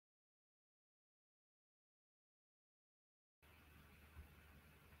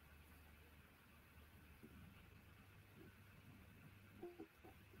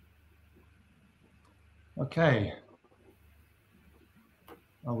Okay.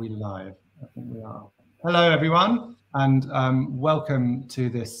 Are we live? I think we are. Hello, everyone, and welcome to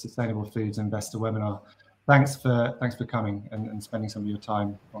this Sustainable Foods Investor webinar. Thanks for coming and spending some of your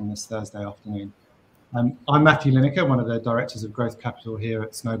time on this Thursday afternoon. I'm Matthew Lineker, one of the directors of Growth Capital here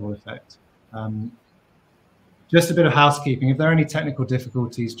at Snowball Effect. Just a bit of housekeeping. If there are any technical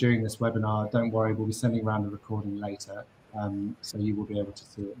difficulties during this webinar, don't worry, we'll be sending around a recording later, so you will be able to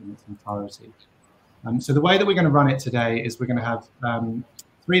see it in its entirety. So the way that we're going to run it today is we're going to have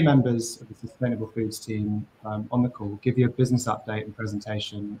three members of the Sustainable Foods team on the call, give you a business update and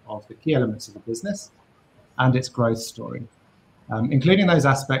presentation of the key elements of the business and its growth story, including those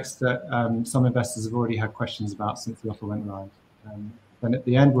aspects that some investors have already had questions about since the offer went live. Then at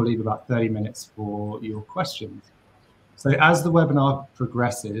the end, we'll leave about 30 minutes for your questions. So as the webinar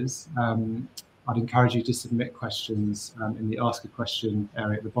progresses, I'd encourage you to submit questions in the Ask a Question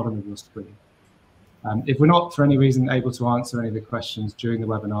area at the bottom of your screen. If we're not, for any reason, able to answer any of the questions during the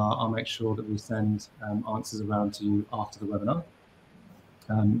webinar, I'll make sure that we send answers around to you after the webinar.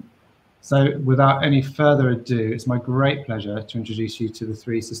 So without any further ado, it's my great pleasure to introduce you to the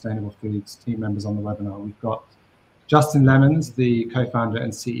three Sustainable Foods team members on the webinar. We've got Justin Lemmens, the co-founder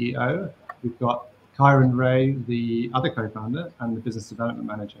and CEO. We've got Kyran Rei, the other co-founder and the business development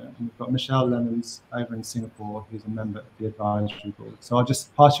manager. And we've got Michele Lemmens over in Singapore, who's a member of the advisory board. So I'll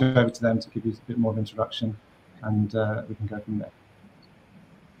just pass you over to them to give you a bit more of an introduction, and we can go from there.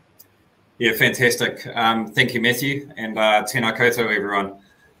 Yeah, fantastic. Thank you, Matthew, and tēnā koutou, everyone.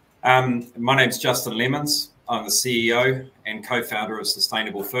 My name's Justin Lemmens. I'm the CEO and co-founder of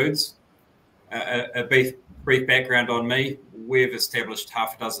Sustainable Foods. A brief background on me. We've established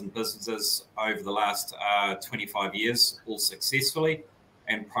half a dozen businesses over the last 25 years, all successfully,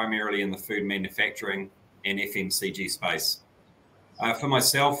 and primarily in the food manufacturing and FMCG space. For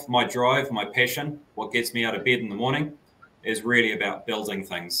myself, my drive, my passion, what gets me out of bed in the morning is really about building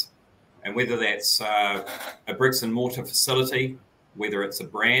things. And whether that's a bricks and mortar facility, whether it's a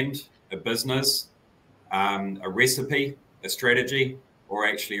brand, a business, a recipe, a strategy, or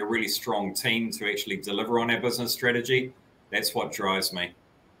actually a really strong team to actually deliver on our business strategy, that's what drives me.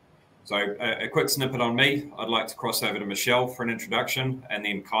 So a quick snippet on me. I'd like to cross over to Michele for an introduction, and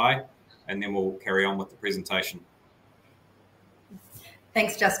then Kai, and then we'll carry on with the presentation.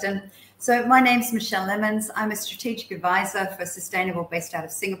 Thanks, Justin. So my name's Michele Lemmens. I'm a strategic advisor for Sustainable based out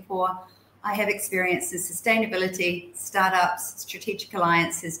of Singapore. I have experience in sustainability, startups, strategic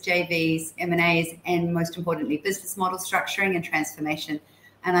alliances, JVs, M&As, and most importantly, business model structuring and transformation.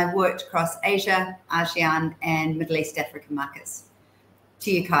 And I've worked across Asia, ASEAN, and Middle East African markets.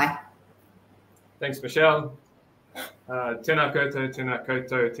 To you, Kai. Thanks, Michele. Tēnā koutou, tēnā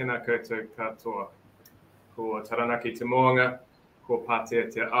koutou, tēnā koutou katoa. Ko Taranaki te moanga, ko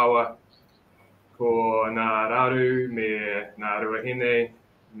Pātea te awa, ko ngā raru me ngā ruahine,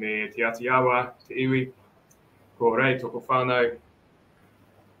 me te atiawa, te iwi, ko Rei toko whānau.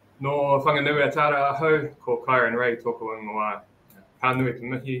 No whanganui a tāra ahau, ko Kyran Rei toko ingoa pānui te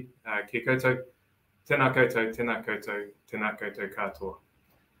mihi ki koutou. Tēnā koutou, tēnā koutou, tēnā koutou katoa.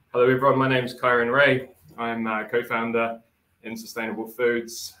 Hello everyone, my name's Kyran Rei. I'm a co-founder in Sustainable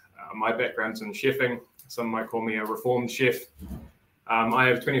Foods. My background's in chefing. Some might call me a reformed chef. I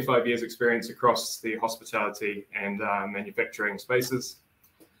have 25 years experience across the hospitality and manufacturing spaces.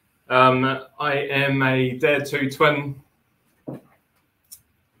 I am a dad to twin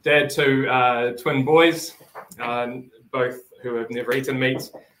boys, both who have never eaten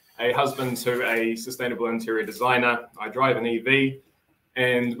meat, a husband to a sustainable interior designer. I drive an EV,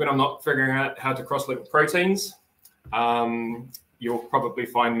 and when I'm not figuring out how to cross-link proteins, you'll probably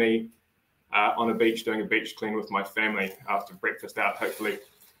find me on a beach doing a beach clean with my family after breakfast out, hopefully.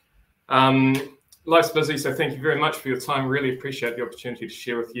 Life's busy, so thank you very much for your time. Really appreciate the opportunity to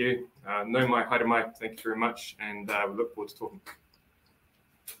share with you. No mai, haere mai, thank you very much, and we look forward to talking.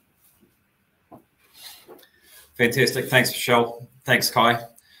 Fantastic. Thanks, Michele. Thanks, Kai.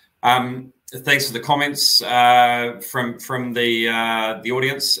 Thanks for the comments from the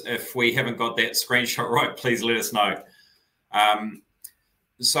audience. If we haven't got that screenshot right, please let us know.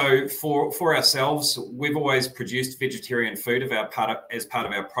 So for ourselves, we've always produced vegetarian food as part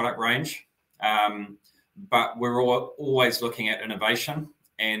of our product range. But we're always looking at innovation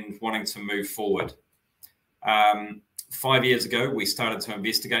and wanting to move forward. 5 years ago, we started to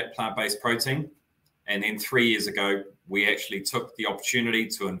investigate plant-based protein. And then 3 years ago, we actually took the opportunity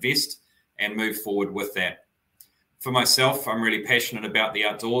to invest and move forward with that. For myself, I'm really passionate about the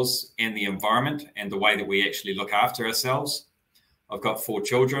outdoors and the environment and the way that we actually look after ourselves. I've got 4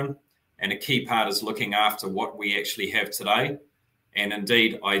 children, and a key part is looking after what we actually have today, and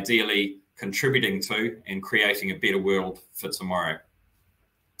indeed, ideally, contributing to, and creating a better world for tomorrow.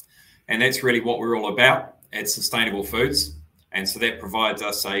 And that's really what we're all about at Sustainable Foods. And so that provides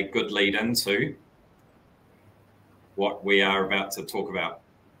us a good lead into what we are about to talk about.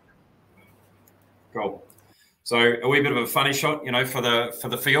 Cool. So a wee bit of a funny shot, you know, for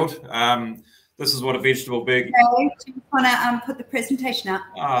the field. This is what a vegetable burger. Okay, do you want to put the presentation up?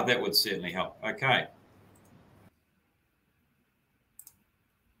 Ah, that would certainly help. Okay.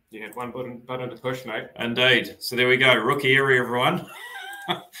 You had one button to push, mate. Indeed. So there we go. Rookie area, everyone.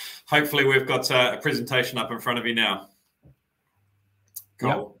 Hopefully we've got a presentation up in front of you now. Cool.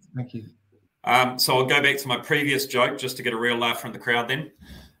 Yep, thank you. So I'll go back to my previous joke just to get a real laugh from the crowd then.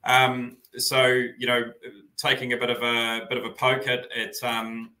 So, you know, taking a bit of a poke at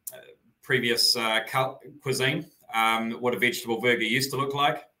previous cuisine, what a vegetable burger used to look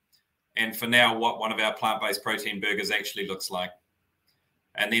like, and for now what one of our plant-based protein burgers actually looks like.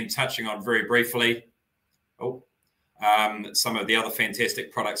 And then touching on very briefly some of the other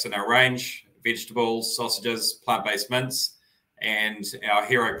fantastic products in our range: vegetables, sausages, plant-based mince, and our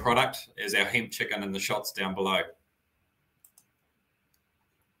hero product is our hemp chicken in the shots down below.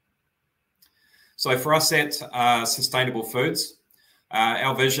 So for us at Sustainable Foods,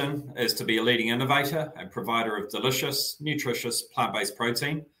 our vision is to be a leading innovator and provider of delicious, nutritious, plant-based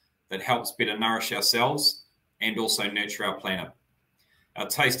protein that helps better nourish ourselves and also nurture our planet. Our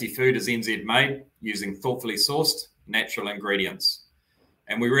tasty food is NZ made using thoughtfully sourced natural ingredients.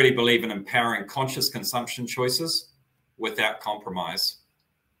 And we really believe in empowering conscious consumption choices without compromise.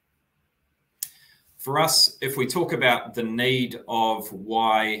 For us, if we talk about the need of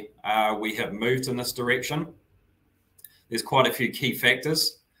why we have moved in this direction, there's quite a few key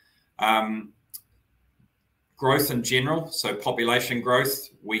factors. Growth in general, so population growth.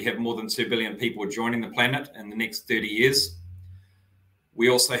 We have more than 2 billion people joining the planet in the next 30 years. We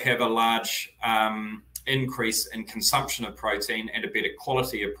also have a large increase in consumption of protein and a better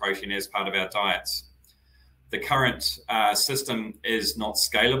quality of protein as part of our diets. The current system is not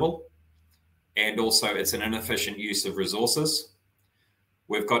scalable, and also it's an inefficient use of resources.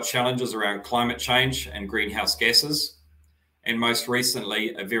 We've got challenges around climate change and greenhouse gases, and most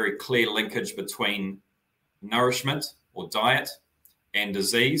recently, a very clear linkage between nourishment or diet and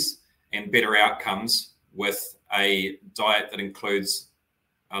disease, and better outcomes with a diet that includes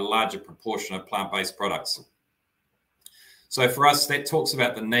a larger proportion of plant-based products. So for us, that talks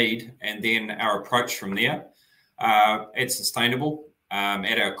about the need, and then our approach from there. At Sustainable,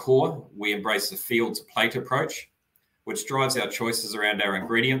 at our core, we embrace the field to plate approach, which drives our choices around our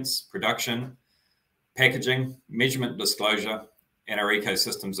ingredients, production, packaging, measurement, disclosure, and our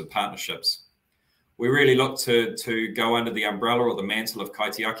ecosystems of partnerships. We really look to go under the umbrella or the mantle of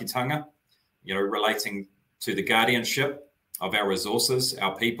kaitiakitanga, you know, relating to the guardianship of our resources,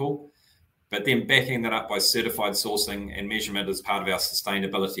 our people, but then backing that up by certified sourcing and measurement as part of our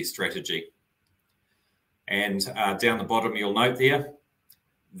sustainability strategy. And down the bottom, you'll note there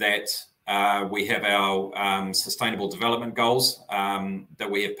that we have our sustainable development goals that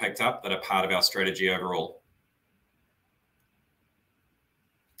we have picked up that are part of our strategy overall.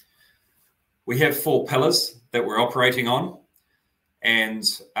 We have 4 pillars that we're operating on, and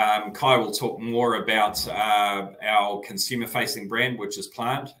Kai will talk more about our consumer-facing brand, which is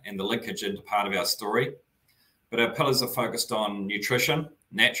Plant, and the linkage into part of our story. But our pillars are focused on nutrition,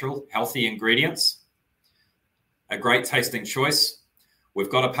 natural, healthy ingredients, a great tasting choice. We've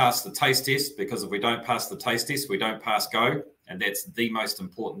got to pass the taste test, because if we don't pass the taste test, we don't pass go, and that's the most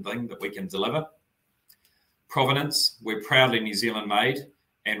important thing that we can deliver. Provenance, we're proudly New Zealand made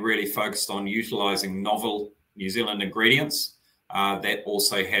and really focused on utilising novel New Zealand ingredients that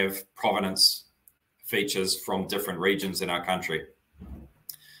also have provenance features from different regions in our country.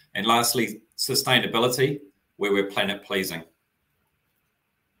 And lastly, sustainability, where we're planet pleasing.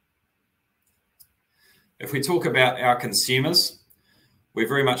 If we talk about our consumers, we're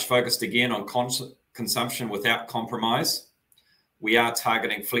very much focused again on consumption without compromise. We are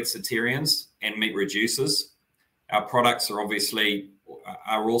targeting flexitarians and meat reducers. Our products are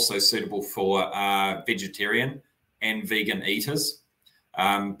also suitable for vegetarian and vegan eaters,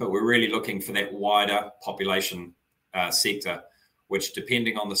 but we're really looking for that wider population sector, which,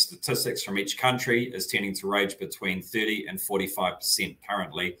 depending on the statistics from each country, is tending to range between 30 and 45%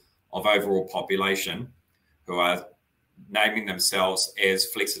 currently of overall population who are naming themselves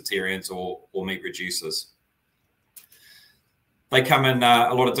as flexitarians or meat reducers. They come in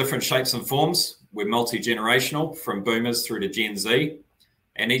a lot of different shapes and forms. We're multi-generational, from boomers through to Gen Z,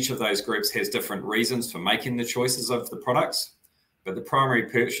 and each of those groups has different reasons for making the choices of the products, but the primary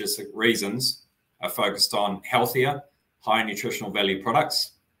purchase reasons are focused on healthier, high nutritional value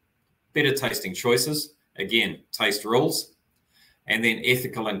products, better tasting choices, again, taste rules, and then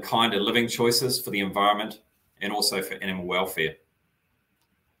ethical and kinder living choices for the environment and also for animal welfare.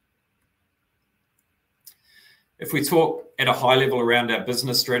 If we talk at a high level around our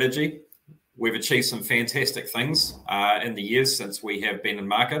business strategy, we've achieved some fantastic things in the years since we have been in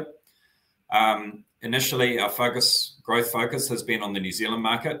market. Initially, our growth focus has been on the New Zealand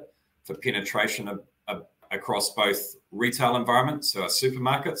market for penetration across both retail environments, so our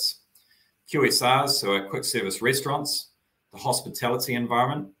supermarkets, QSRs, so our quick service restaurants, the hospitality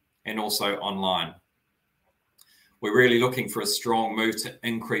environment, and also online. We're really looking for a strong move to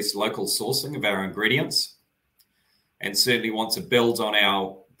increase local sourcing of our ingredients, and certainly want to build on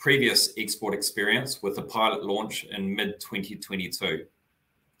our previous export experience with the pilot launch in mid-2022.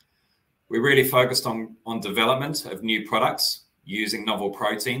 We're really focused on development of new products using novel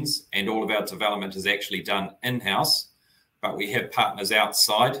proteins, and all of our development is actually done in-house, but we have partners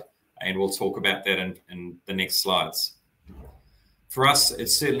outside, and we'll talk about that in the next slides. For us,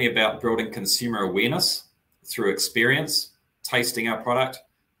 it's certainly about building consumer awareness through experience, tasting our product,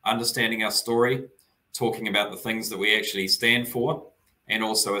 understanding our story, talking about the things that we actually stand for, and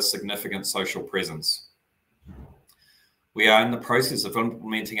also a significant social presence. We are in the process of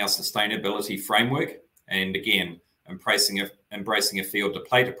implementing our sustainability framework, and again, embracing a field to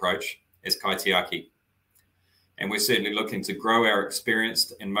plate approach as kaitiaki. And we're certainly looking to grow our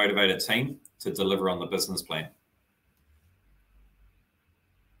experienced and motivated team to deliver on the business plan.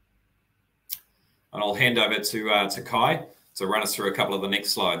 And I'll hand over to Kai to run us through a couple of the next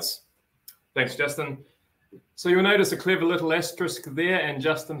slides. Thanks, Justin. So you'll notice a clever little asterisk there, and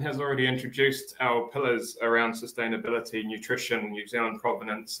Justin has already introduced our pillars around sustainability, nutrition, New Zealand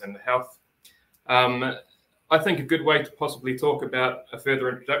provenance, and health. I think a good way to possibly talk about a further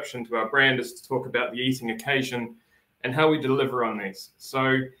introduction to our brand is to talk about the eating occasion and how we deliver on these.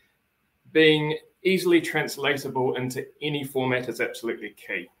 So being easily translatable into any format is absolutely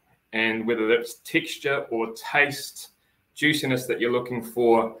key. And whether that's texture or taste, juiciness that you're looking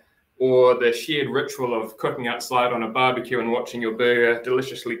for, or the shared ritual of cooking outside on a barbecue and watching your burger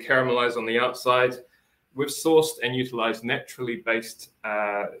deliciously caramelize on the outside, we've sourced and utilized naturally based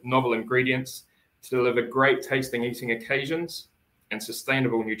novel ingredients to deliver great tasting eating occasions and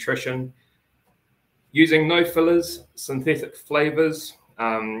sustainable nutrition, using no fillers, synthetic flavors,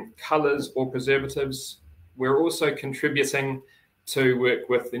 colors, or preservatives. We're also contributing to work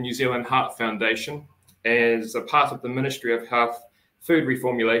with the New Zealand Heart Foundation as a part of the Ministry of Health food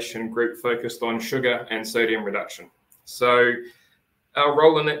reformulation group focused on sugar and sodium reduction. So our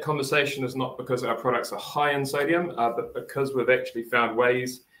role in that conversation is not because our products are high in sodium, but because we've actually found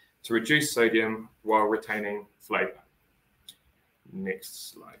ways to reduce sodium while retaining flavor.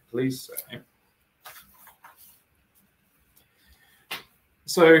 Next slide, please.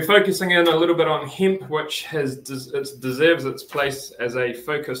 So focusing in a little bit on hemp, which deserves its place as a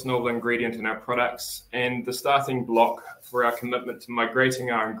focused novel ingredient in our products, and the starting block for our commitment to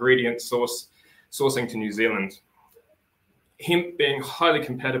migrating our ingredient sourcing to New Zealand. Hemp, being highly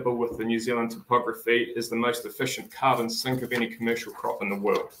compatible with the New Zealand topography, is the most efficient carbon sink of any commercial crop in the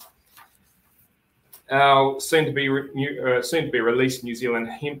world. Our soon-to-be released New Zealand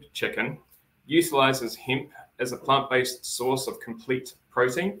hemp chicken utilizes hemp as a plant-based source of complete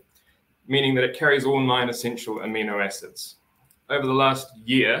protein, meaning that it carries all 9 essential amino acids. Over the last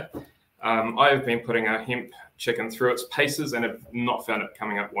year, I have been putting our hemp chicken through its paces and have not found it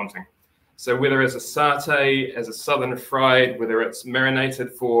coming up wanting. So whether as a satay, as a southern fried, whether it's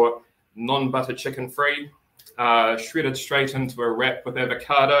marinated for non-butter chicken free, shredded straight into a wrap with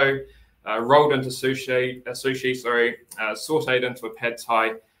avocado, rolled into sushi, sauteed into a pad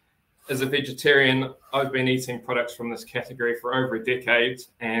thai. As a vegetarian, I've been eating products from this category for over a decade,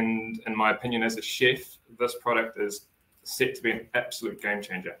 and in my opinion as a chef, this product is set to be an absolute game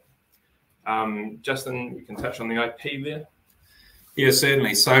changer. Justin, you can touch on the IP there. Yeah,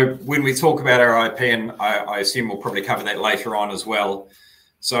 certainly. So when we talk about our IP, and I assume we'll probably cover that later on as well.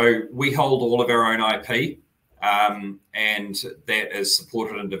 So we hold all of our own IP, and that is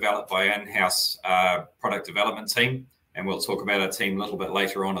supported and developed by our in-house product development team. And we'll talk about our team a little bit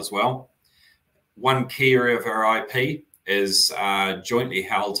later on as well. One key area of our IP is jointly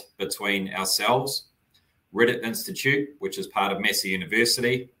held between ourselves, Reddit Institute, which is part of Massey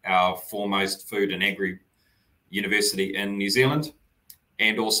University, our foremost food and agri university in New Zealand,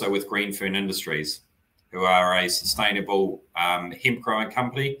 and also with Greenfern Industries, who are a sustainable hemp growing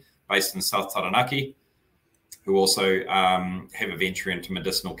company based in South Taranaki, who also have a venture into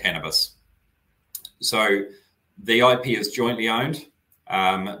medicinal cannabis. So the IP is jointly owned,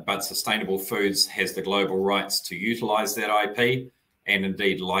 but Sustainable Foods has the global rights to utilize that IP and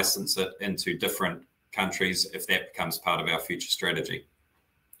indeed license it into different countries if that becomes part of our future strategy.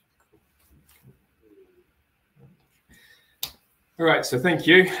 All right, so thank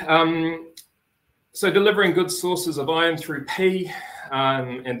you. So delivering good sources of iron through pea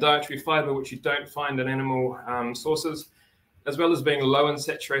and dietary fiber, which you don't find in animal sources, as well as being low in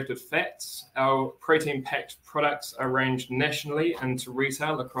saturated fats. Our protein-packed products are ranged nationally into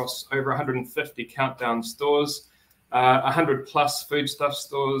retail across over 150 Countdown stores, 100 plus foodstuff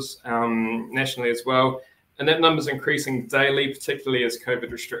stores nationally as well. And that number's increasing daily, particularly as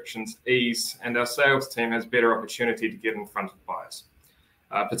COVID restrictions ease, and our sales team has better opportunity to get in front of buyers,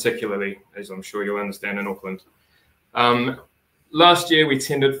 particularly, as I'm sure you'll understand, in Auckland. Last year, we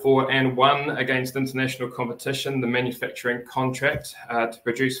tendered for and won against international competition the manufacturing contract to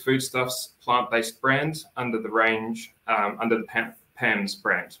produce foodstuffs plant-based brand under the range, under the PAMS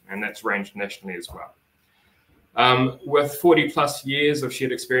brand, and that's ranged nationally as well. With 40 plus years of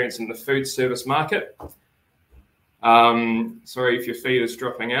shared experience in the food service market, sorry if your feed is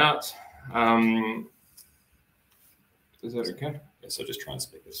dropping out. Is that okay? Yeah, so just try and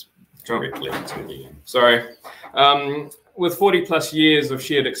speak this directly to the... Sorry. With 40 plus years of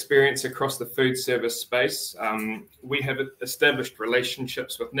shared experience across the food service space, we have established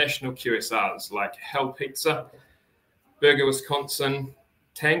relationships with national QSRs like Hell Pizza, Burger Wisconsin,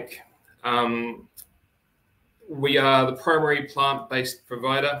 Tank. We are the primary plant-based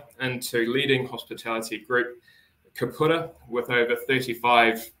provider into leading hospitality group Kapura with over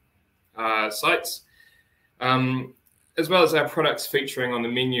 35 sites, as well as our products featuring on the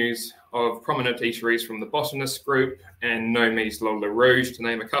menus of prominent eateries from the Botanist Group and No Me's Lola Rouge, to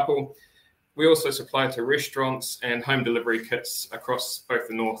name a couple. We also supply to restaurants and home delivery kits across both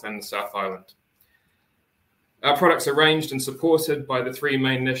the North and the South Island. Our products are ranged and supported by the three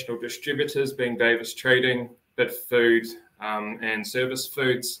main national distributors, being Davis Trading, Bid Food, and Service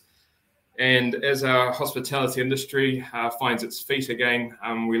Foods. And as our hospitality industry finds its feet again,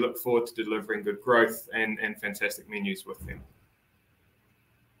 we look forward to delivering good growth and fantastic menus with them.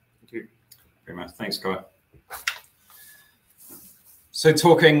 Thank you. Very much. Thanks, Guy. So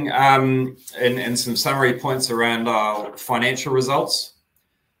talking in some summary points around our financial results.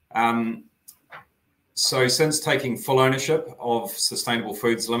 So since taking full ownership of Sustainable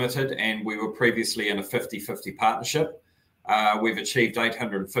Foods Limited, and we were previously in a 50-50 partnership, we've achieved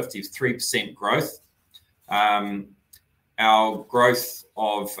 853% growth. Our growth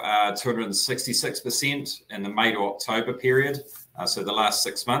of 266% in the May to October period, so the last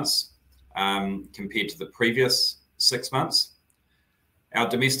 6 months, compared to the previous 6 months. Our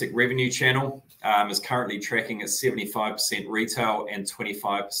domestic revenue channel is currently tracking at 75% retail and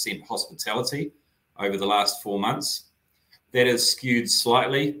 25% hospitality over the last 4 months. That is skewed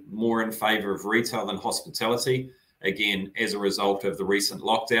slightly more in favour of retail than hospitality, again, as a result of the recent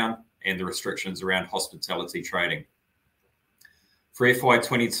lockdown and the restrictions around hospitality trading. For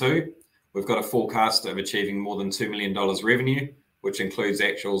FY22, we've got a forecast of achieving more than $2 million revenue, which includes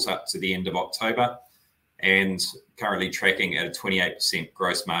actuals up to the end of October, and currently tracking at a 28%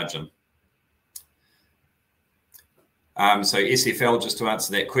 gross margin. So SFL, just to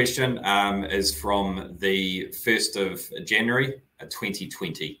answer that question, is from the 1st of January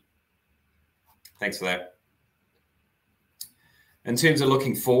 2020. Thanks for that. In terms of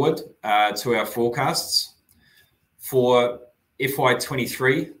looking forward to our forecasts, for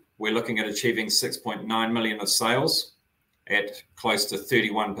FY23, we're looking at achieving 6.9 million of sales at close to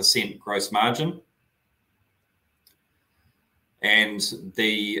 31% gross margin, and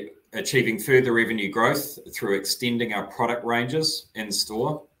achieving further revenue growth through extending our product ranges in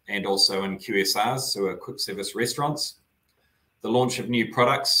store and also in QSRs, so our quick service restaurants. The launch of new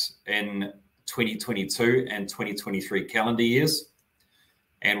products in 2022 and 2023 calendar years.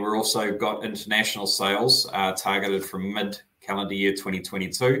 And we're also got international sales targeted from mid-calendar year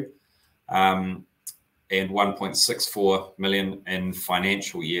 2022 and 1.64 million in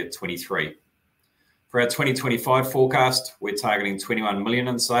financial year 23. For our 2025 forecast, we're targeting 21 million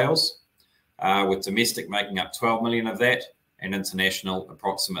in sales, with domestic making up 12 million of that and international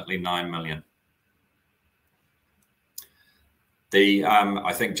approximately 9 million.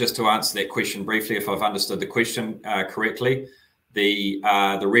 I think just to answer that question briefly, if I've understood the question correctly, the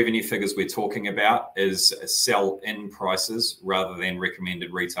revenue figures we're talking about is sell-in prices rather than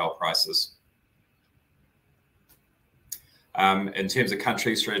recommended retail prices. In terms of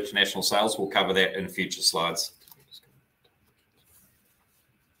countries for international sales, we'll cover that in future slides.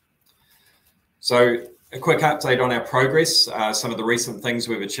 So a quick update on our progress, some of the recent things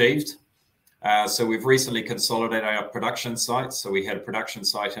we've achieved. So we've recently consolidated our production sites. So we had a production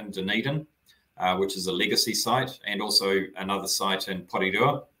site in Dunedin, which is a legacy site, and also another site in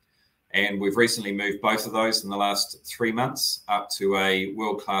Porirua. And we've recently moved both of those in the last 3 months up to a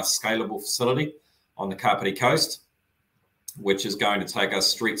world-class scalable facility on the Kapiti coast, which is going to take us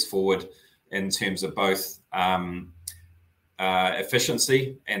streets forward in terms of both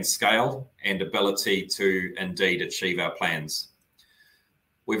efficiency and scale and ability to indeed achieve our plans.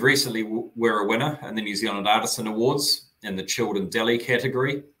 We've recently were a winner in the New Zealand Artisan Awards in the chilled and deli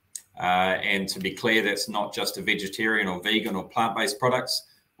category. And to be clear, that's not just a vegetarian or vegan or plant-based products.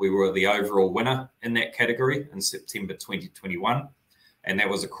 We were the overall winner in that category in September 2021, and that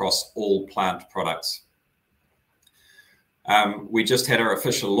was across all plant products. We just had our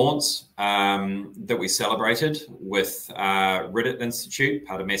official launch that we celebrated with Reddit Institute,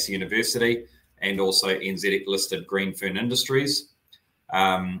 part of Massey University, and also NZ-listed Green Fern Industries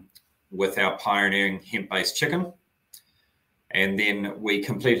with our pioneering hemp-based chicken. And then we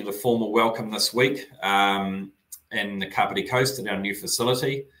completed a formal welcome this week in the Kapiti Coast at our new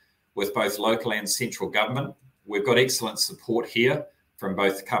facility with both local and central government. We've got excellent support here from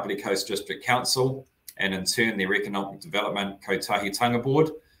both the Kapiti Coast District Council and in turn their Economic Development Kotahitanga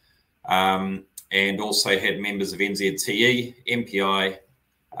Board, and also had members of NZTE, MPI,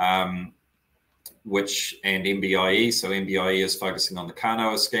 and MBIE. So MBIE is focusing on the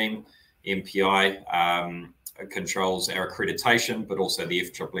Kānoa scheme, MPI controls our accreditation, but also the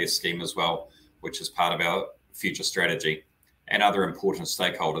FSSS scheme as well, which is part of our future strategy, and other important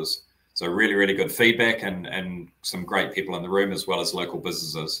stakeholders. So really, really good feedback and some great people in the room, as well as local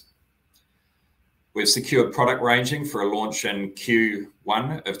businesses. We've secured product ranging for a launch in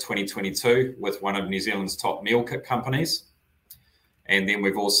Q1 of 2022 with one of New Zealand's top meal kit companies. And then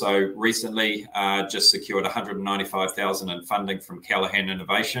we've also recently just secured $195,000 in funding from Callaghan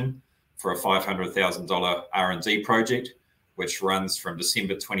Innovation for a $500,000 R&D project, which runs from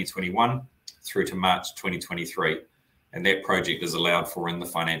December 2021 through to March 2023. And that project is allowed for in the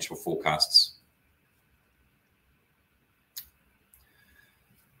financial forecasts.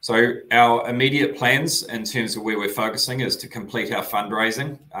 So our immediate plans in terms of where we're focusing is to complete our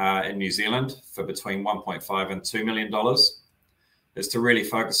fundraising in New Zealand for between $1.5 and $2 million, is to really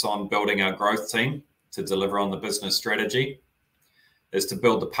focus on building our growth team to deliver on the business strategy, is to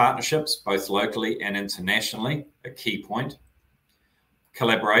build the partnerships both locally and internationally, a key point.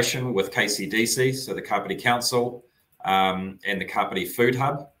 Collaboration with KCDC, so the Kapiti Council, and the Kapiti Food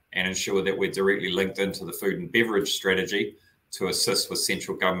Hub, and ensure that we're directly linked into the food and beverage strategy to assist with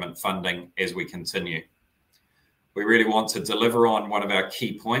central government funding as we continue. We really want to deliver on one of our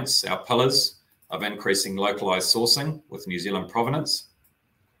key points, our pillars of increasing localised sourcing with New Zealand provenance.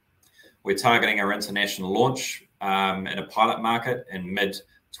 We're targeting our international launch in a pilot market in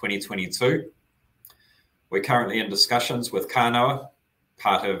mid-2022. We're currently in discussions with Kānoa,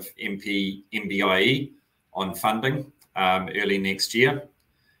 part of MBIE, on funding early next year.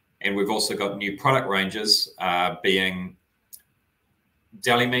 And we've also got new product ranges being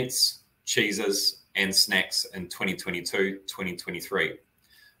deli meats, cheeses, and snacks in 2022-2023.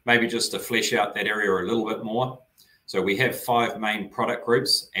 Maybe just to flesh out that area a little bit more. So we have 5 main product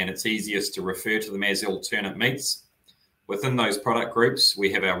groups, and it's easiest to refer to them as alternate meats. Within those product groups,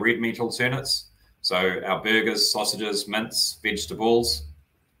 we have our red meat alternates, so our burgers, sausages, mince, vegetables.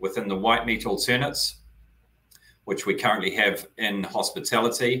 Within the white meat alternates, which we currently have in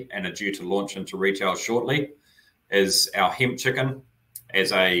hospitality and are due to launch into retail shortly, is our hemp chicken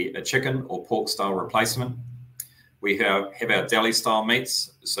as a chicken or pork style replacement. We have our deli style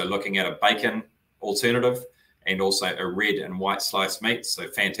meats, so looking at a bacon alternative, and also a red and white sliced meat, so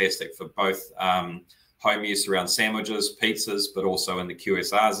fantastic for both home use around sandwiches, pizzas, but also in the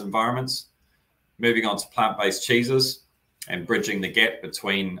QSRs environments. Moving on to plant-based cheeses and bridging the gap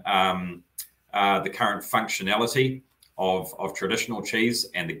between the current functionality of traditional cheese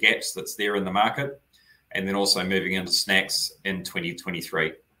and the gaps that's there in the market, and then also moving into snacks in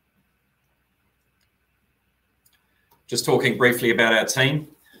 2023. Just talking briefly about our team.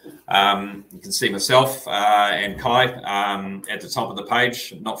 You can see myself and Kai at the top of the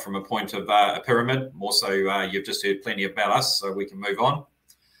page, not from a point of a pyramid, more so you've just heard plenty about us, so we can move on.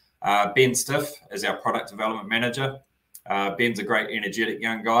 Ben Stiff is our product development manager. Ben's a great energetic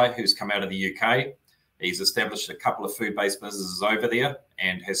young guy who's come out of the UK. He's established a couple of food-based businesses over there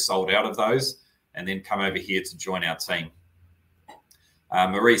and has sold out of those and then come over here to join our team.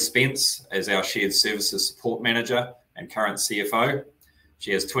 Marie Spence is our shared services support manager and current CFO.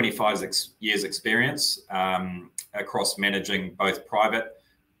 She has 25 years experience across managing both private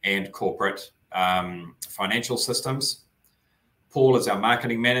and corporate financial systems. Paul is our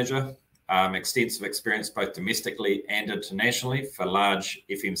marketing manager, extensive experience both domestically and internationally for large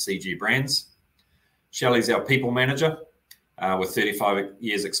FMCG brands. Shelley's our people manager with 35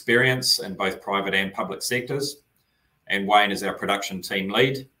 years experience in both private and public sectors. And Wayne is our production team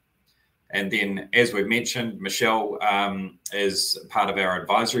lead. And then, as we've mentioned, Michele is part of our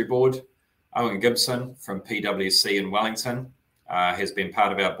advisory board. Owen Gibson from PwC in Wellington has been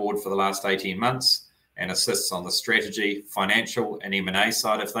part of our board for the last 18 months and assists on the strategy, financial and M&A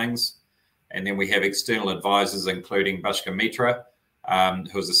side of things. And then we have external advisors, including Bashka Mitra,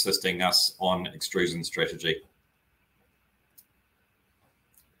 who is assisting us on extrusion strategy.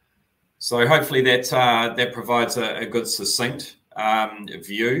 So hopefully that provides a good succinct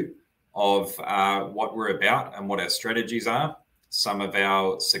view of what we're about and what our strategies are, some of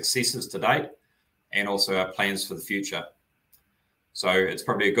our successes to date, and also our plans for the future. So it's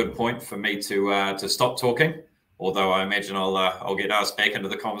probably a good point for me to stop talking, although I imagine I'll get asked back into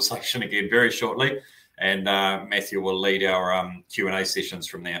the conversation again very shortly, and Matthew will lead our Q&A sessions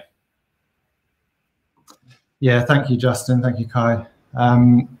from there. Yeah, thank you, Justin. Thank you, Kai.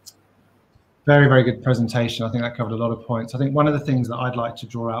 Very, very good presentation. I think that covered a lot of points. I think one of the things that I'd like to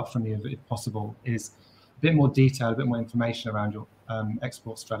draw out from you, if possible, is a bit more detail, a bit more information around your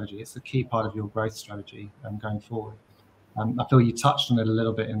export strategy. It's a key part of your growth strategy going forward. I feel you touched on it a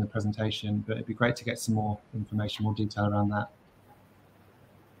little bit in the presentation, but it'd be great to get some more information, more detail around that.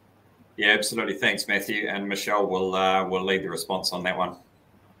 Yeah, absolutely. Thanks, Matthew. And Michele will lead the response on that one.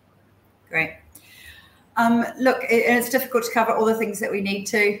 Great. Look, it's difficult to cover all the things that we need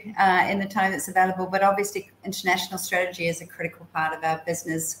to in the time that's available, but obviously international strategy is a critical part of our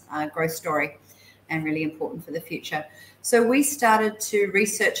business growth story and really important for the future. So we started to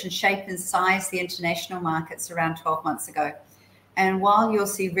research and shape and size the international markets around 12 months ago. And while you'll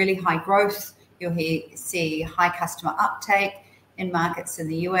see really high growth, you'll see high customer uptake in markets in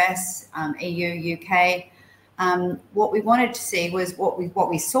the US, EU, UK, what we wanted to see was what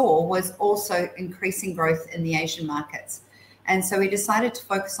we saw was also increasing growth in the Asian markets. And so we decided to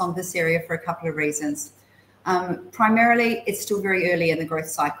focus on this area for a couple of reasons. Primarily, it's still very early in the growth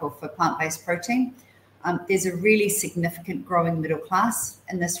cycle for plant-based protein. There's a really significant growing middle class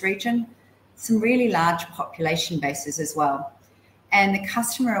in this region, some really large population bases as well. And the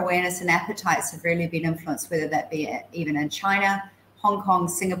customer awareness and appetites have really been influenced, whether that be even in China, Hong Kong,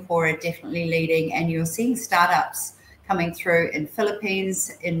 Singapore are definitely leading, and you're seeing startups coming through in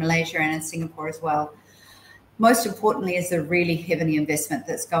Philippines, in Malaysia, and in Singapore as well. Most importantly is the really heavy investment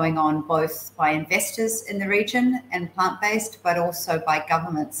that's going on both by investors in the region and plant-based, but also by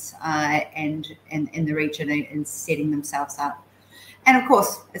governments and in the region in setting themselves up. And of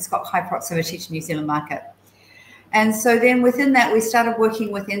course, it's got high proximity to New Zealand market. And so then within that, we started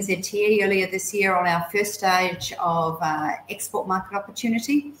working with NZTE earlier this year on our first stage of export market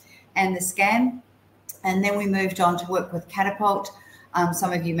opportunity and the scan. And then we moved on to work with Catapult.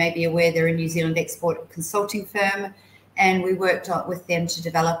 Some of you may be aware they're a New Zealand export consulting firm. And we worked with them to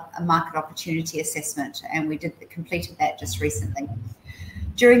develop a market opportunity assessment. And we completed that just recently.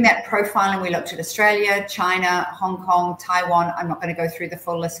 During that profiling, we looked at Australia, China, Hong Kong, Taiwan. I'm not going to go through the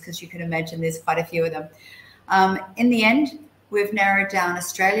full list because you can imagine there's quite a few of them. In the end, we've narrowed down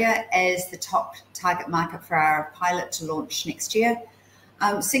Australia as the top target market for our pilot to launch next year.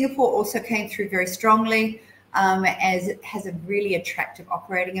 Singapore also came through very strongly as it has a really attractive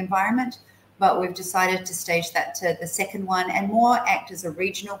operating environment, but we've decided to stage that to the second one and more act as a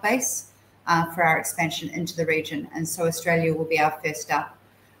regional base for our expansion into the region. And so Australia will be our first up.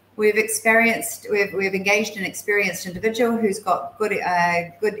 We've engaged an experienced individual who's got good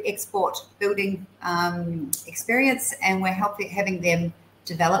export building experience, and we're having them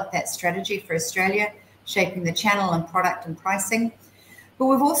develop that strategy for Australia, shaping the channel and product and pricing. But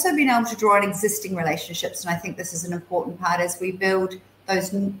we've also been able to draw on existing relationships, and I think this is an important part as we build those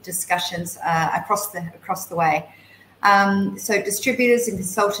discussions across the way. So distributors and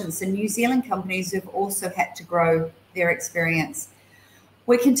consultants and New Zealand companies have also had to grow their experience.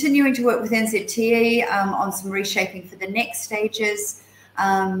 We're continuing to work with NZTE on some reshaping for the next stages.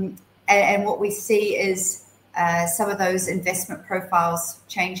 And what we see is some of those investment profiles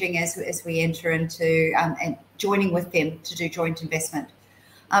changing as we enter into and joining with them to do joint investment.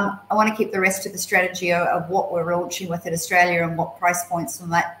 I want to keep the rest of the strategy of what we're launching with in Australia and what price points on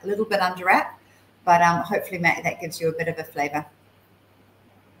that a little bit under wrap, but hopefully, Matt, that gives you a bit of a flavour.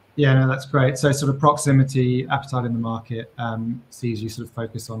 Yeah, no, that's great. So sort of proximity, appetite in the market sees you sort of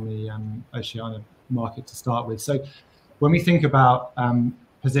focus on the Oceania market to start with. So when we think about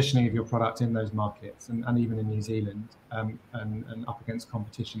positioning of your product in those markets and even in New Zealand and up against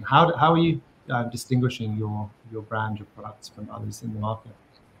competition, how are you distinguishing your brand, your products from others in the market?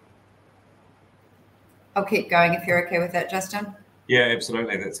 I'll keep going if you're okay with that, Justin. Yeah,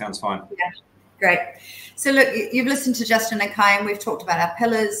 absolutely. That sounds fine. Yeah. Great. So look, you've listened to Justin and Kai, and we've talked about our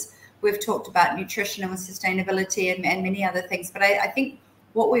pillars. We've talked about nutrition and sustainability and many other things. But I think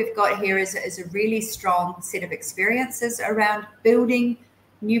what we've got here is a really strong set of experiences around building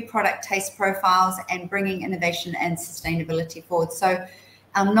new product taste profiles and bringing innovation and sustainability forward. So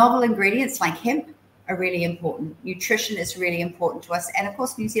our novel ingredients like hemp are really important. Nutrition is really important to us, and of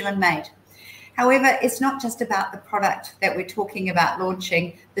course, New Zealand made. However, it's not just about the product that we're talking about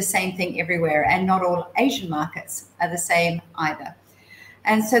launching the same thing everywhere, and not all Asian markets are the same either.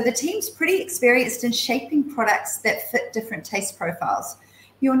 And so the team's pretty experienced in shaping products that fit different taste profiles.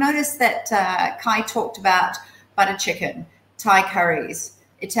 You'll notice that Kai talked about butter chicken, Thai curries,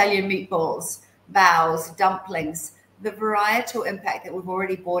 Italian meatballs, baos, dumplings. The varietal impact that we've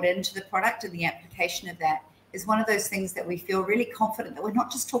already brought into the product and the application of that is one of those things that we feel really confident that we're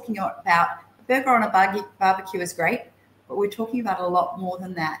not just talking about a burger on a barbecue is great, but we're talking about a lot more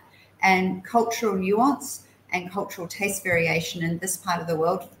than that. And cultural nuance and cultural taste variation in this part of the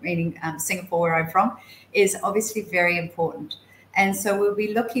world, meaning Singapore, where I'm from, is obviously very important. And so we'll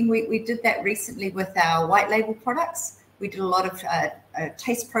be looking, we did that recently with our white label products. We did a lot of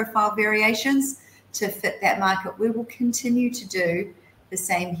taste profile variations to fit that market. We will continue to do the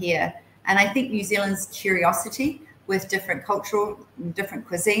same here. And I think New Zealand's curiosity with different cultural, different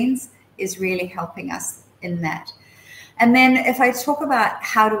cuisines is really helping us in that. And then if I talk about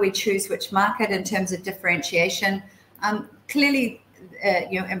how do we choose which market in terms of differentiation, clearly,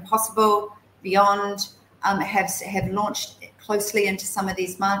 Impossible, Beyond have launched closely into some of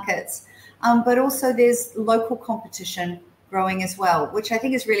these markets, but also there's local competition growing as well, which I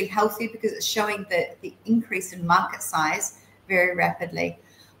think is really healthy because it's showing the increase in market size very rapidly.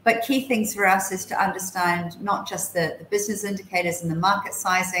 But key things for us is to understand not just the business indicators and the market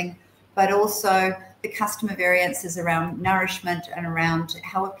sizing, but also the customer variances around nourishment and around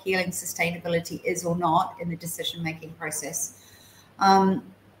how appealing sustainability is or not in the decision-making process.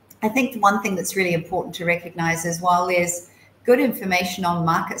 I think one thing that's really important to recognize is while there's good information on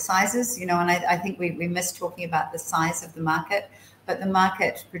market sizes, and I think we missed talking about the size of the market, but the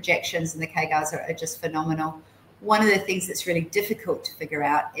market projections and the CAGRs are just phenomenal. One of the things that's really difficult to figure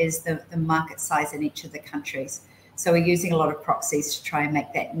out is the market size in each of the countries. So we're using a lot of proxies to try and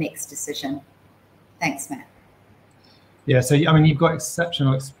make that next decision. Thanks, Matt. Yeah, so I mean, you've got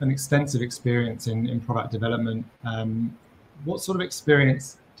exceptional and extensive experience in product development. What sort of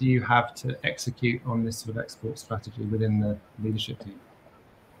experience do you have to execute on this sort of export strategy within the leadership team?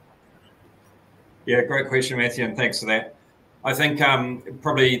 Yeah, great question, Matthew, and thanks for that. I think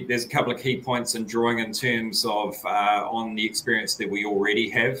probably there's a couple of key points in drawing in terms of on the experience that we already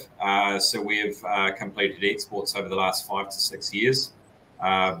have. So we've completed exports over the last 5 to 6 years,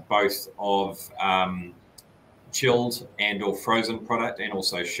 both of chilled and or frozen product and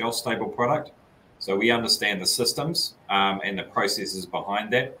also shelf stable product. So we understand the systems and the processes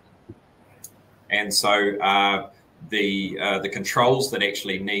behind that. And so the controls that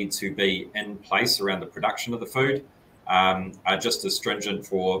actually need to be in place around the production of the food are just as stringent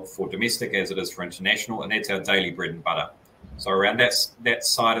for domestic as it is for international, and that's our daily bread and butter. So around that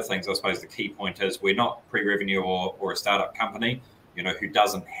side of things, I suppose the key point is we're not pre-revenue or a startup company, who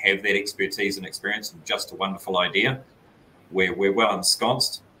doesn't have that expertise and experience and just a wonderful idea. We're well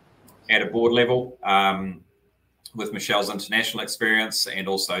ensconced at a board level with Michelle's international experience and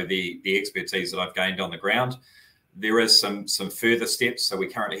also the expertise that I've gained on the ground. There is some further steps. So we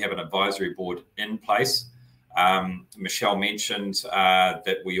currently have an advisory board in place. Michele mentioned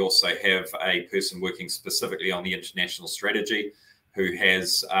that we also have a person working specifically on the international strategy who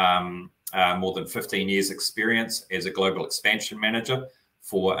has more than 15 years experience as a global expansion manager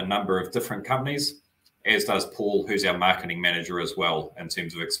for a number of different companies, as does Paul, who's our marketing manager as well in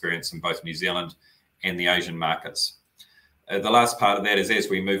terms of experience in both New Zealand and the Asian markets. The last part of that is as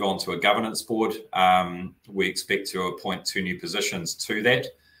we move on to a governance board, we expect to appoint 2 new positions to that.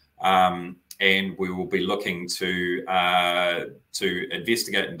 And we will be looking to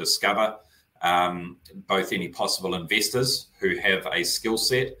investigate and discover both any possible investors who have a skill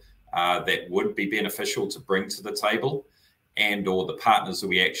set that would be beneficial to bring to the table, and or the partners that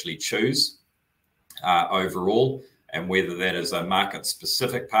we actually choose overall, and whether that is a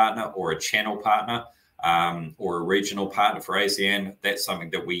market-specific partner or a channel partner or a regional partner for ASEAN. That's something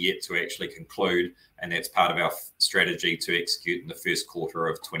that we're yet to actually conclude, and that's part of our strategy to execute in the first quarter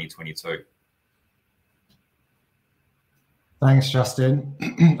of 2022. Thanks, Justin.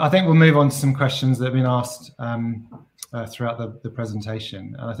 I think we'll move on to some questions that have been asked throughout the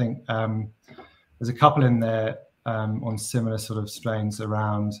presentation. And I think there's a couple in there on similar sort of strains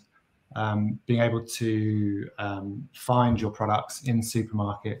around being able to find your products in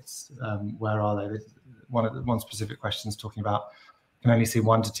supermarkets. Where are they? One specific question is talking about can only see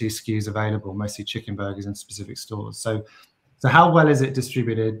 1 to 2 SKUs available, mostly chicken burgers in specific stores. So how well is it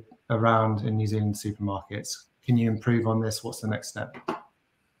distributed around in New Zealand supermarkets? Can you improve on this? What's the next step?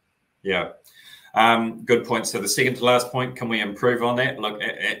 Yeah, good point. So the second to last point, can we improve on that? Look,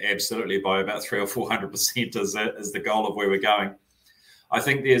 absolutely, by about 300 or 400% is the goal of where we're going. I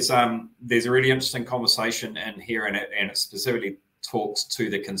think there's a really interesting conversation in here, and it specifically talks to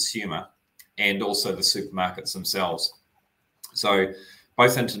the consumer and also the supermarkets themselves. So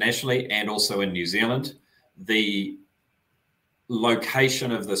both internationally and also in New Zealand, the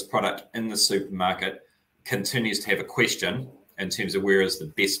location of this product in the supermarket continues to have a question in terms of where is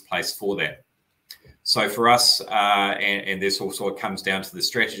the best place for that. So for us, and this also comes down to the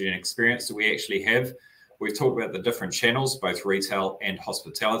strategy and experience that we actually have. We've talked about the different channels, both retail and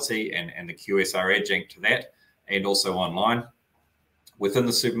hospitality, and the QSR adjunct to that, and also online. Within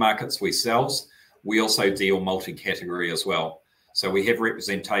the supermarkets we also deal multi-category as well. So we have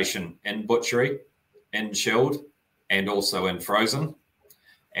representation in butchery, in chilled, and also in frozen.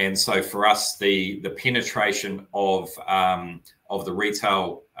 And so for us, the penetration of the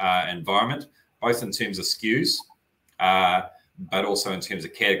retail environment, both in terms of SKUs, but also in terms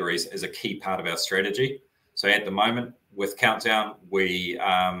of categories, is a key part of our strategy. So at the moment, with Countdown, we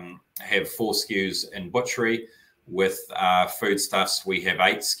have 4 SKUs in butchery. With foodstuffs, we have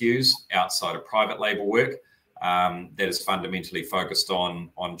 8 SKUs outside of private label work that is fundamentally focused on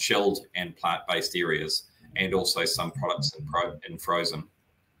chilled and plant-based areas, and also some products in frozen.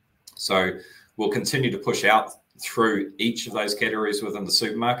 So we'll continue to push out through each of those categories within the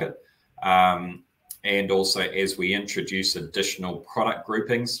supermarket. And also as we introduce additional product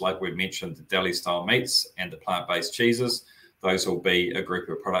groupings, like we've mentioned, the deli style meats and the plant-based cheeses, those will be a group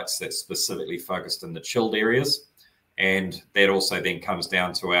of products that's specifically focused in the chilled areas. And that also then comes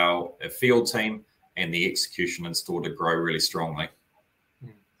down to our field team and the execution in store to grow really strongly.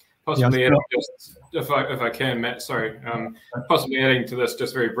 Possibly adding just, if I can, Matt, sorry, possibly adding to this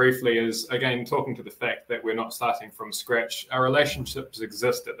just very briefly is, again, talking to the fact that we're not starting from scratch. Our relationships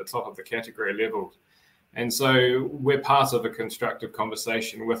exist at the top of the category level. And so we're part of a constructive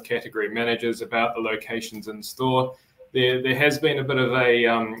conversation with category managers about the locations in store. There has been a bit of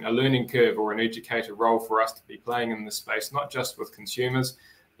a learning curve or an educator role for us to be playing in this space, not just with consumers,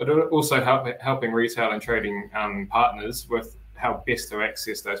 but also helping retail and trading partners with how best to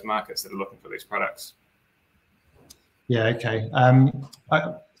access those markets that are looking for these products. Yeah, okay.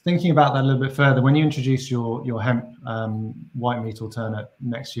 Thinking about that a little bit further, when you introduce your hemp white meat alternate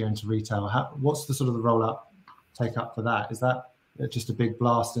next year into retail, what's the sort of the rollout take up for that? Is that just a big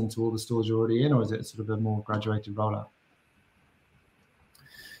blast into all the stores you're already in, or is it sort of a more graduated rollout?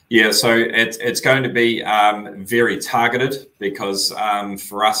 Yeah, so it's going to be very targeted, because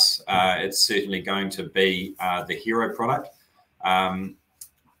for us, it's certainly going to be the hero product.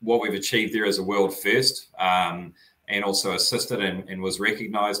 What we've achieved there is a world first, and also assisted and was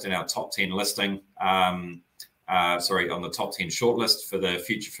recognised in our top 10 listing, on the top 10 shortlist for the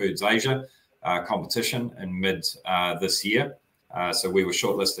Future Foods Asia competition in mid this year. So we were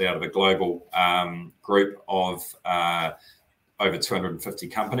shortlisted out of a global group of over 250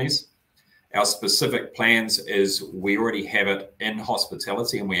 companies. Our specific plans is we already have it in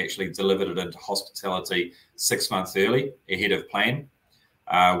hospitality, and we actually delivered it into hospitality 6 months early ahead of plan.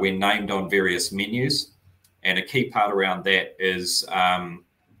 We're named on various menus. And a key part around that is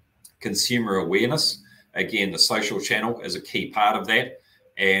consumer awareness. Again, the social channel is a key part of that.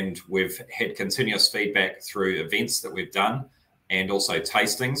 And we've had continuous feedback through events that we've done, and also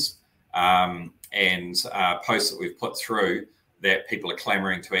tastings and posts that we've put through, that people are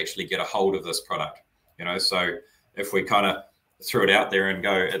clamoring to actually get a hold of this product. You know, so if we kind of threw it out there and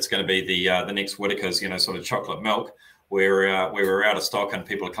go, it's going to be the next Whittaker's, sort of chocolate milk, where we're out of stock and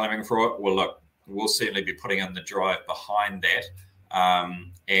people are clamoring for it, well, look, we'll certainly be putting in the drive behind that,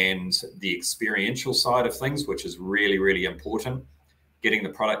 and the experiential side of things, which is really, really important, getting the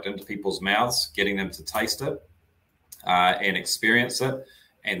product into people's mouths, getting them to taste it and experience it,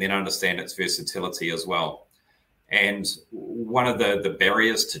 and then understand its versatility as well. And one of the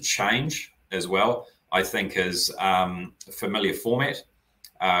barriers to change as well, I think, is familiar format,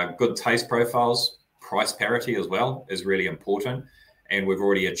 good taste profiles, price parity as well is really important. And we've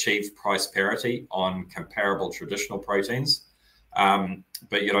already achieved price parity on comparable traditional proteins.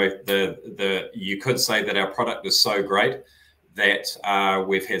 But you could say that our product is so great that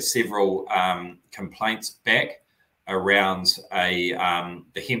we've had several complaints back around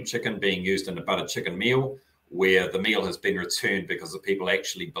the hemp chicken being used in a buttered chicken meal, where the meal has been returned because the people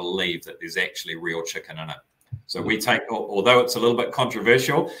actually believe that there's actually real chicken in it. So we take, although it's a little bit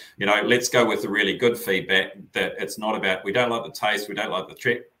controversial, you know, let's go with the really good feedback that it's not about, we don't like the taste, we don't like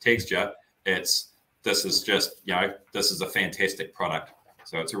the texture. This is just, you know, this is a fantastic product.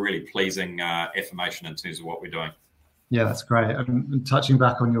 So it's a really pleasing affirmation in terms of what we're doing. Yeah, that's great. And touching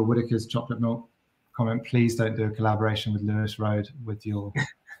back on your Whittaker's chocolate milk comment, please don't do a collaboration with Lewis Road with your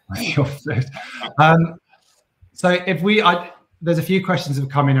food. So if there's a few questions that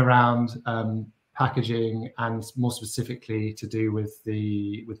have come in around packaging and more specifically to do with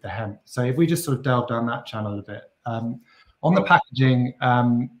the hemp. So if we just sort of delve down that channel a bit, on the packaging,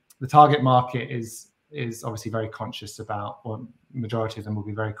 the target market is obviously very conscious about, or majority of them will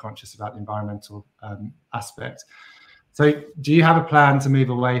be very conscious about the environmental aspect. So do you have a plan to move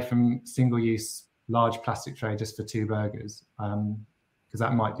away from single-use large plastic tray just for 2 burgers? Because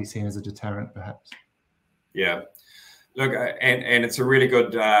that might be seen as a deterrent, perhaps. Yeah, look, and it's a really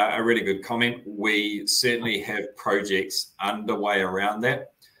good comment. We certainly have projects underway around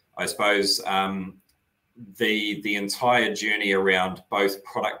that. I suppose the entire journey around both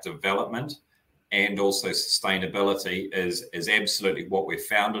product development and also sustainability is absolutely what we're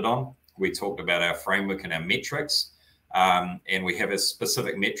founded on. We talked about our framework and our metrics, and we have a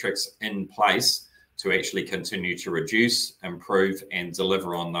specific metrics in place to actually continue to reduce, improve, and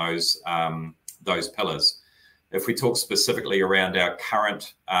deliver on those pillars. If we talk specifically around our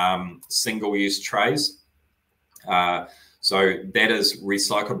current single-use trays, so that is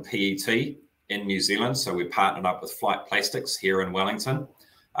recycled PET in New Zealand. So we partnered up with Flight Plastics here in Wellington.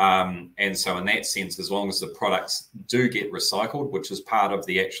 And so in that sense, as long as the products do get recycled, which is part of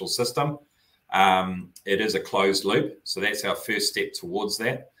the actual system, it is a closed loop. So that's our first step towards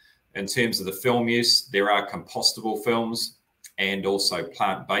that. In terms of the film use, there are compostable films and also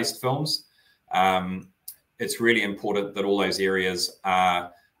plant-based films. It's really important that all those areas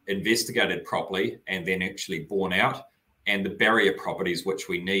are investigated properly and then actually borne out. And the barrier properties which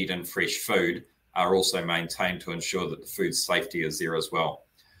we need in fresh food are also maintained to ensure that the food safety is there as well.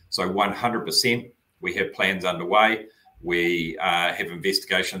 So 100%, we have plans underway. We have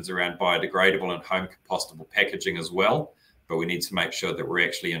investigations around biodegradable and home compostable packaging as well, but we need to make sure that we're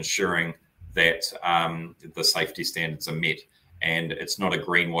actually ensuring that the safety standards are met. And it's not a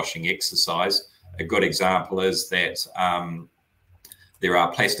greenwashing exercise. A good example is that there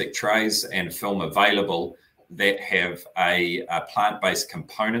are plastic trays and film available that have a plant-based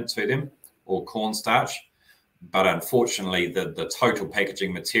component to them or cornstarch. But unfortunately, the total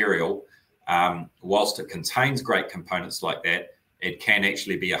packaging material, whilst it contains great components like that, it can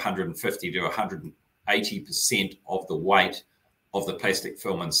actually be 150 to 180% of the weight of the plastic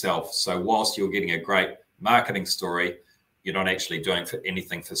film itself. So whilst you're getting a great marketing story, you're not actually doing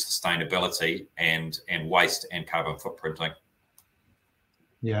anything for sustainability and waste and carbon footprinting.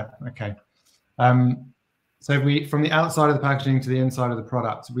 Yeah, okay. So if we, from the outside of the packaging to the inside of the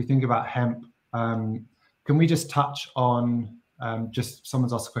product, if we think about hemp, can we just touch on, just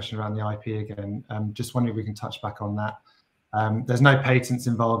someone's asked a question around the IP again, just wondering if we can touch back on that. There's no patents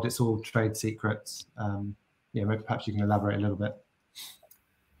involved, it's all trade secrets. Yeah, maybe perhaps you can elaborate a little bit.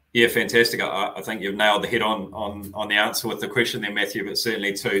 Yeah, fantastic. I think you've nailed the head on the answer with the question there, Matthew, but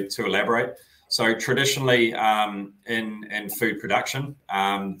certainly to elaborate. So traditionally in food production,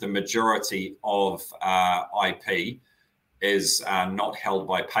 the majority of IP is not held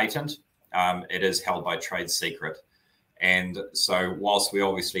by patent. It is held by trade secret. And so whilst we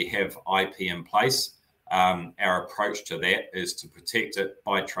obviously have IP in place, our approach to that is to protect it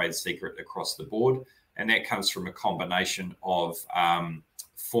by trade secret across the board. And that comes from a combination of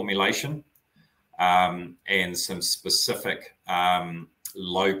formulation and some specific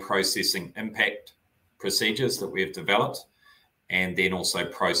low processing impact procedures that we've developed, and then also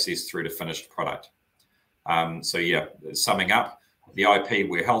processed through to finished product. So yeah, summing up, the IP,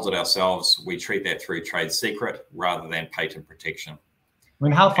 we held it ourselves. We treat that through trade secret rather than patent protection. I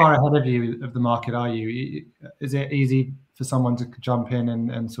mean, how far ahead of the market are you? Is it easy for someone to jump in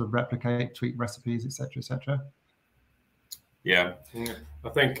and sort of replicate, tweak recipes, et cetera, et cetera? Yeah. I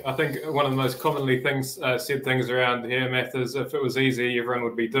think one of the most commonly said things around here, Matt, is if it was easy, everyone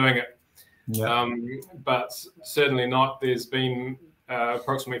would be doing it. Yeah. But certainly not. There's been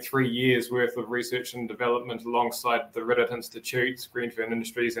approximately 3 years worth of research and development alongside the Reddit Institute, Greenfern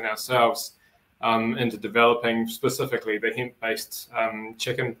Industries, and ourselves into developing specifically the hemp-based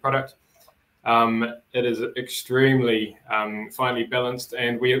chicken product. It is extremely finely balanced,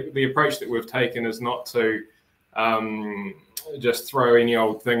 and the approach that we've taken is not to just throw any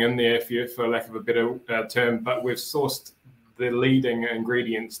old thing in there, for lack of a better term, but we've sourced the leading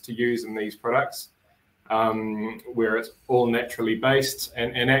ingredients to use in these products. where it's all naturally based,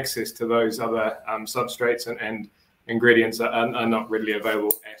 and access to those other substrates and ingredients are not readily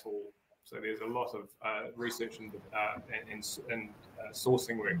available at all. So there's a lot of research and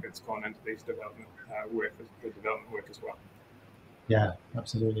sourcing work that's gone into these development work as well. Yeah,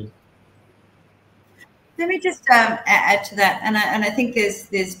 absolutely. Let me just add to that, and I think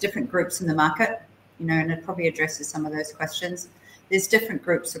there's different groups in the market, you know, and it probably addresses some of those questions. There's different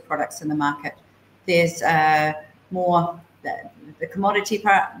groups of products in the market. There's more the commodity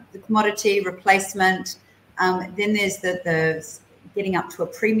part, the commodity replacement. Then there's the getting up to a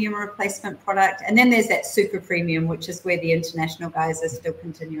premium replacement product, and then there's that super premium, which is where the international guys are still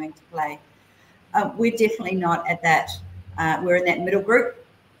continuing to play. We're definitely not at that. We're in that middle group.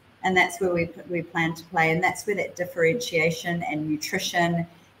 And that's where we plan to play. And that's where that differentiation and nutrition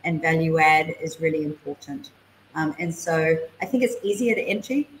and value add is really important. And so I think it's easier to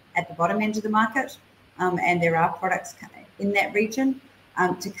enter at the bottom end of the market. And there are products in that region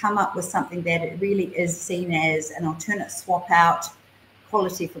to come up with something that it really is seen as an alternate swap out,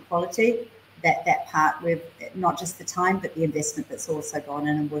 quality for quality. That part with not just the time, but the investment that's also gone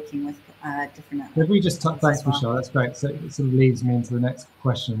in and working with different. If we just thanks, Michelle, that's great. So it sort of leads me into the next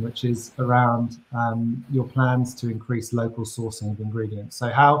question, which is around your plans to increase local sourcing of ingredients. So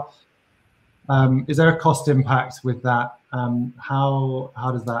how is there a cost impact with that? How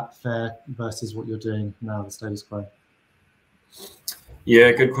does that fare versus what you're doing now, the status quo?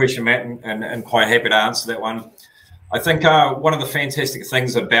 Yeah, good question, Matt, and quite happy to answer that one. I think one of the fantastic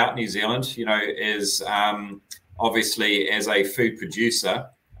things about New Zealand, you know, is obviously as a food producer,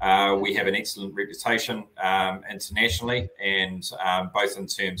 we have an excellent reputation internationally, and both in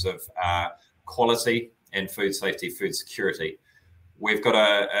terms of quality and food safety, food security. We've got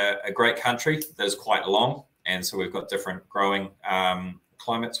a great country that is quite long, and so we've got different growing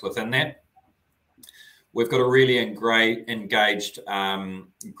climates within that. We've got a really engaged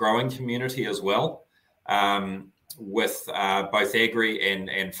growing community as well, with both agri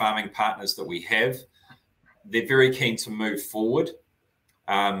and farming partners that we have. They're very keen to move forward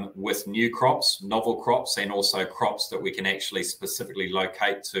with new crops, novel crops, and also crops that we can actually specifically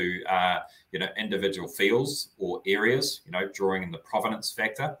locate to you know, individual fields or areas, you know, drawing in the provenance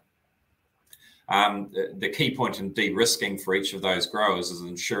factor. The key point in de-risking for each of those growers is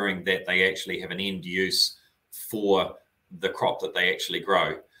ensuring that they actually have an end use for the crop that they actually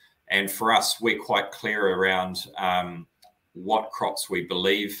grow. And for us, we're quite clear around what crops we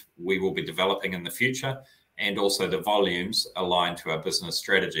believe we will be developing in the future, and also the volumes aligned to our business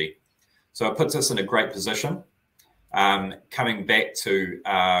strategy. So it puts us in a great position. Coming back to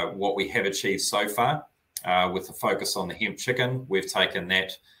what we have achieved so far, with the focus on the hemp chicken, we've taken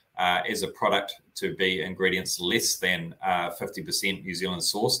that as a product to be ingredients less than 50% New Zealand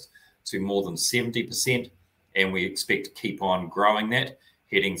sourced to more than 70%. And we expect to keep on growing that,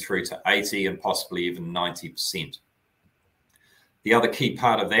 heading through to 80 and possibly even 90%. The other key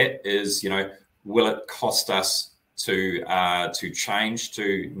part of that is, you know, will it cost us to change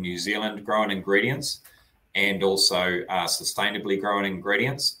to New Zealand grown ingredients and also sustainably grown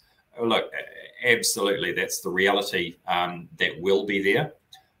ingredients? Look, absolutely, that's the reality that will be there.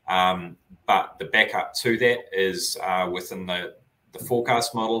 But the backup to that is within the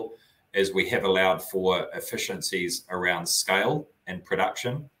forecast model is we have allowed for efficiencies around scale and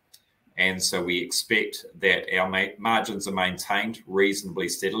production. And so we expect that our margins are maintained reasonably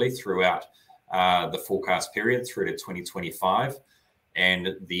steadily throughout the forecast period through to 2025.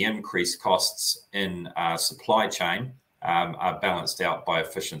 And the increased costs in supply chain are balanced out by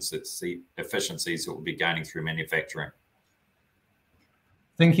efficiencies that we'll be gaining through manufacturing.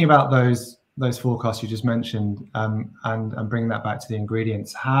 Thinking about those forecasts you just mentioned, and bringing that back to the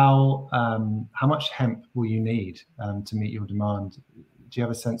ingredients, how much hemp will you need to meet your demand? Do you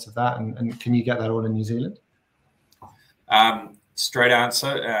have a sense of that? And can you get that all in New Zealand? Straight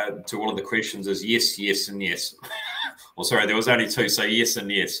answer to all of the questions is yes, yes, and yes. Well, sorry, there was only two, so yes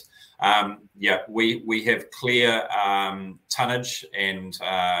and yes. Yeah, we have clear tonnage and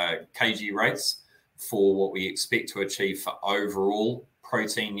kg rates for what we expect to achieve for overall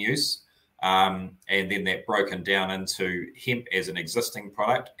protein use. And then that broken down into hemp as an existing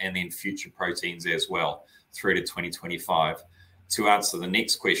product and then future proteins as well through to 2025. To answer the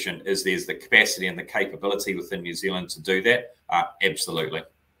next question, is there's the capacity and the capability within New Zealand to do that? Absolutely.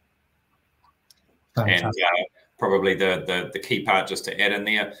 Fantastic. And probably the key part just to add in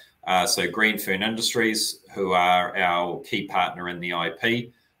there, so Green Fern Industries, who are our key partner in the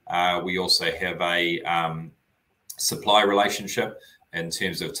IP, we also have a supply relationship in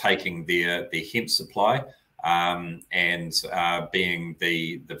terms of taking their hemp supply and being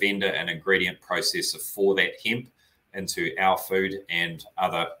the vendor and ingredient processor for that hemp into our food and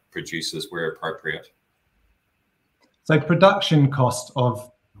other producers where appropriate. So production cost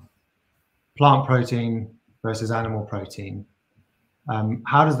of plant protein versus animal protein,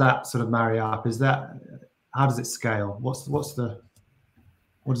 how does that sort of marry up? How does it scale? What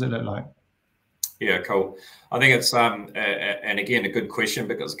does it look like? Yeah, cool. I think it's and again a good question,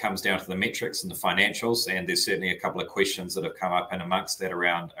 because it comes down to the metrics and the financials, and there's certainly a couple of questions that have come up in amongst that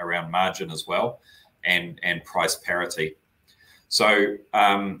around margin as well, and price parity. So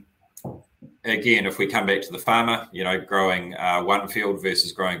again, if we come back to the farmer, growing 1 field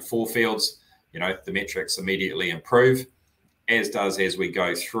versus growing 4 fields, the metrics immediately improve, as we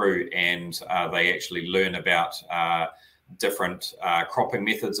go through and they actually learn about different cropping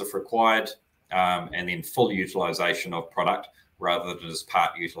methods if required, and then full utilization of product rather than just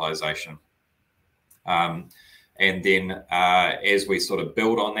part utilization. And then as we sort of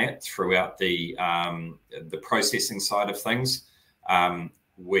build on that throughout the processing side of things,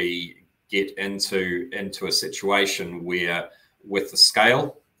 we get into a situation where, with the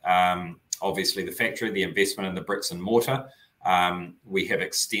scale, obviously the factory, the investment in the bricks and mortar, we have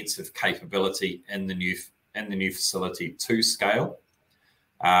extensive capability in the new facility to scale,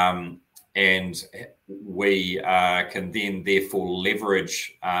 and we can then therefore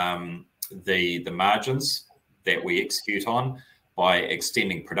leverage the margins that we execute on by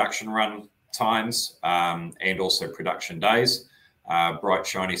extending production run times and also production days. Bright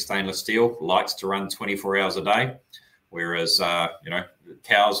shiny stainless steel likes to run 24 hours a day, whereas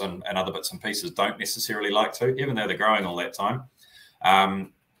cows and other bits and pieces don't necessarily like to, even though they're growing all that time.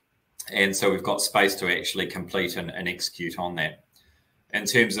 And so we've got space to actually complete and execute on that. In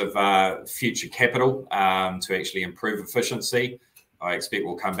terms of future capital to actually improve efficiency, I expect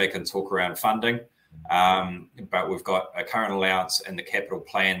we'll come back and talk around funding, but we've got a current allowance in the capital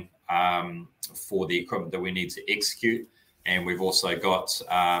plan for the equipment that we need to execute, and we've also got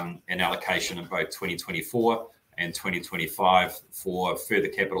an allocation in both 2024 and 2025 for further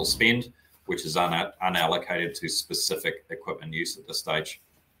capital spend, which is unallocated to specific equipment use at this stage.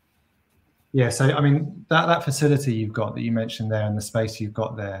 Yeah, so I mean that facility you've got that you mentioned there and the space you've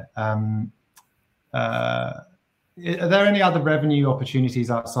got there, are there any other revenue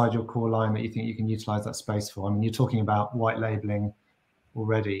opportunities outside your core line that you think you can utilize that space for? I mean, you're talking about white labeling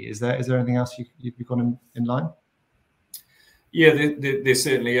already. Is there anything else you've got in line? Yeah, there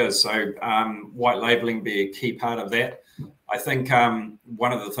certainly is. So white labeling be a key part of that. I think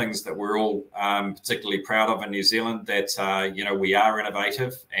one of the things that we're all particularly proud of in New Zealand, that we are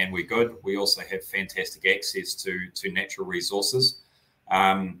innovative and we're good. We also have fantastic access to natural resources.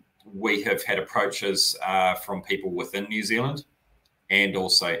 We have had approaches from people within New Zealand and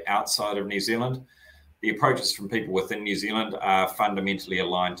also outside of New Zealand. The approaches from people within New Zealand are fundamentally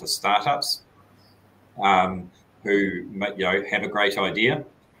aligned to startups who have a great idea.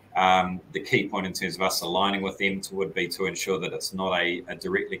 The key point in terms of us aligning with them would be to ensure that it's not a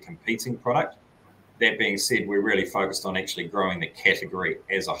directly competing product. That being said, we're really focused on actually growing the category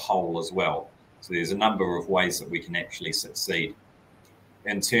as a whole as well. So there's a number of ways that we can actually succeed.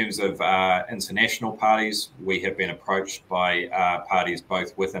 In terms of international parties, we have been approached by parties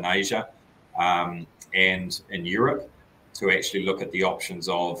both within Asia and in Europe to actually look at the options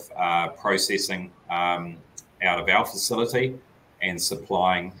of processing out of our facility and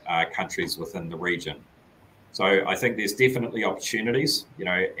supplying countries within the region. So I think there's definitely opportunities,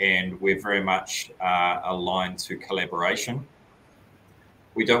 and we're very much aligned to collaboration.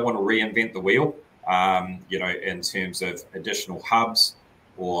 We don't want to reinvent the wheel, in terms of additional hubs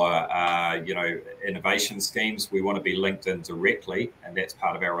or, innovation schemes. We want to be linked in directly, and that's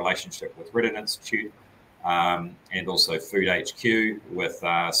part of our relationship with Redden Institute and also Food HQ with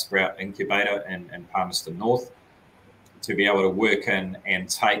Sprout Incubator in Palmerston North, to be able to work in and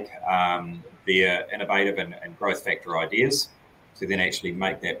take their innovative and growth factor ideas to then actually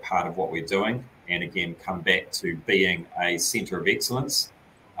make that part of what we're doing, and again come back to being a centre of excellence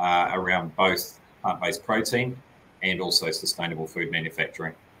around both plant-based protein and also sustainable food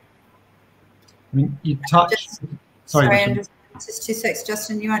manufacturing. I mean, you touched... Sorry, just 2 seconds,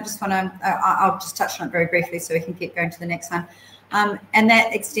 Justin. You might just want to... I'll just touch on it very briefly so we can keep going to the next one. And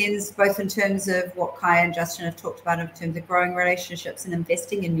that extends both in terms of what Kai and Justin have talked about in terms of growing relationships and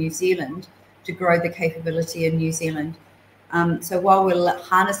investing in New Zealand to grow the capability in New Zealand. So while we'll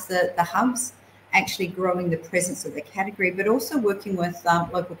harness the hubs, actually growing the presence of the category, but also working with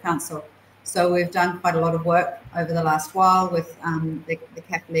local council. So we've done quite a lot of work over the last while with the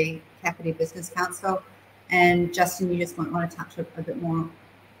Kapiti Business Council. And Justin, you just might want to touch a bit more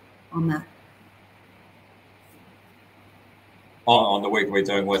on that. On the work we're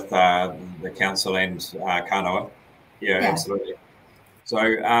doing with the council and Kanoa. Yeah, absolutely.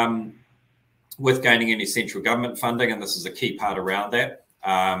 So with gaining any central government funding, and this is a key part around that,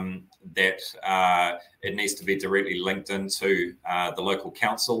 it needs to be directly linked into the local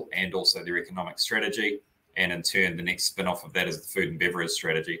council and also their economic strategy. And in turn, the next spin-off of that is the food and beverage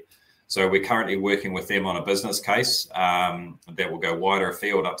strategy. So we're currently working with them on a business case that will go wider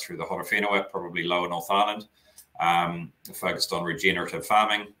afield up through the Horowhenua, probably Lower North Island, focused on regenerative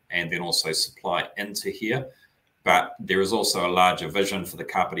farming and then also supply into here. But there is also a larger vision for the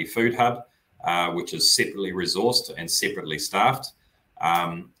Kapiti Food Hub, which is separately resourced and separately staffed,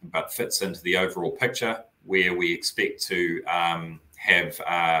 but fits into the overall picture where we expect to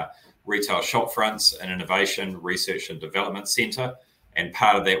have retail shop fronts, an innovation, research and development centre. And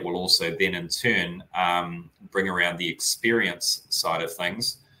part of that will also then in turn bring around the experience side of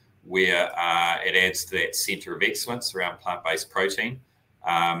things, where it adds to that centre of excellence around plant-based protein,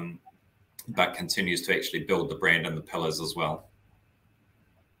 but continues to actually build the brand and the pillars as well.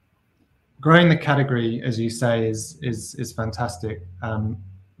 Growing the category, as you say, is fantastic.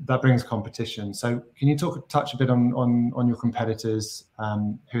 That brings competition. So can you touch a bit on your competitors?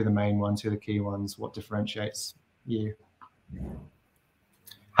 Who are the main ones? Who are the key ones? What differentiates you?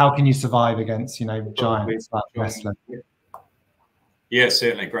 How can you survive against, giants like Nestle? Yeah,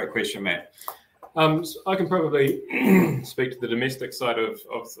 certainly. Great question, Matt. So I can probably speak to the domestic side of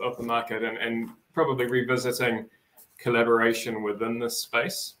the market and probably revisiting collaboration within this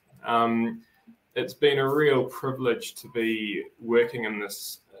space. It's been a real privilege to be working in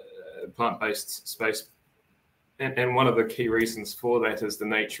this plant-based space. And one of the key reasons for that is the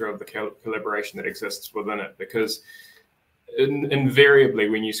nature of the collaboration that exists within it, because invariably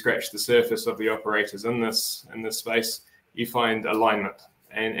when you scratch the surface of the operators in this space, you find alignment,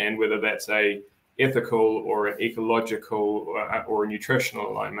 and whether that's a ethical or an ecological or a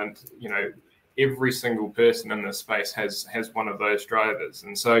nutritional alignment, every single person in this space has one of those drivers.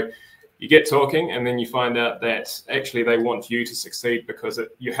 And so you get talking and then you find out that actually they want you to succeed because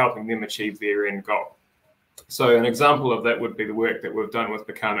you're helping them achieve their end goal. So an example of that would be the work that we've done with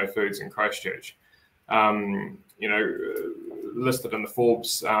Meccano Foods in Christchurch. Listed in the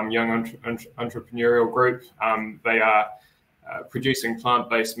Forbes Young Entrepreneurial Group. They are producing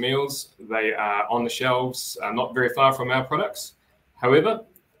plant-based meals. They are on the shelves, not very far from our products. However,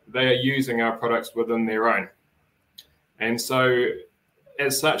 they are using our products within their own. And so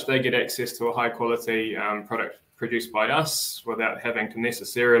as such, they get access to a high quality product produced by us without having to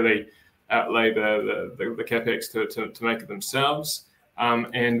necessarily outlay the capex to make it themselves.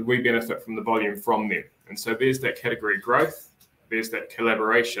 And we benefit from the volume from them. And so there's that category growth, there's that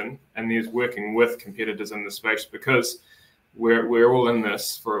collaboration, and there's working with competitors in the space, because we're all in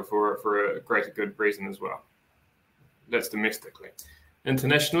this for a greater good reason as well. That's domestically.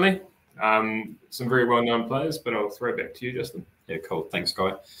 Internationally, some very well-known players, but I'll throw it back to you, Justin. Yeah, cool. Thanks,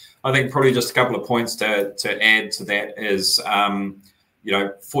 Guy. I think probably just a couple of points to add to that is,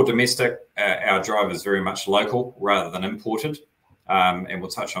 for domestic, our drive is very much local rather than imported. And we'll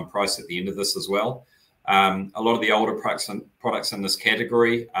touch on price at the end of this as well. A lot of the older products in this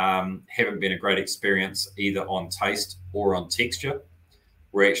category haven't been a great experience either on taste or on texture.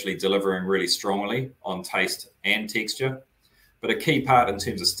 We're actually delivering really strongly on taste and texture. But a key part in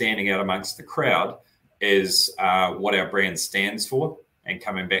terms of standing out amongst the crowd is what our brand stands for, and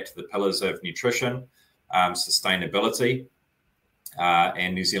coming back to the pillars of nutrition, sustainability,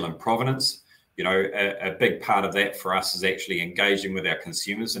 and New Zealand provenance. A big part of that for us is actually engaging with our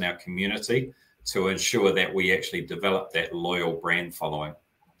consumers and our community to ensure that we actually develop that loyal brand following.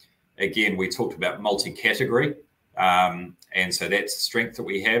 Again, we talked about multi-category, and so that's the strength that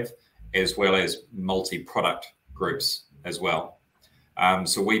we have, as well as multi-product groups as well.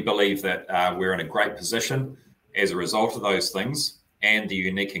 So we believe that we're in a great position as a result of those things and the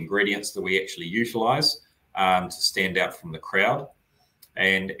unique ingredients that we actually utilise to stand out from the crowd.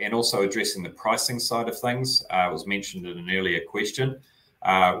 And also addressing the pricing side of things, was mentioned in an earlier question.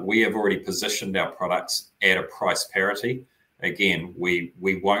 We have already positioned our products at a price parity. Again, we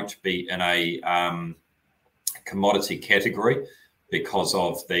won't be in a commodity category because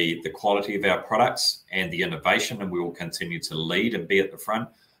of the quality of our products and the innovation, and we will continue to lead and be at the front,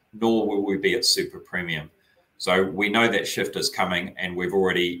 nor will we be at super premium. So we know that shift is coming, and we've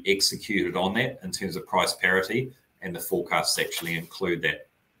already executed on that in terms of price parity, and the forecasts actually include that.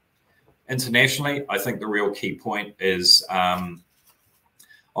 Internationally, I think the real key point is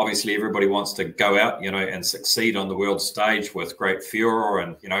obviously everybody wants to go out, and succeed on the world stage with great furor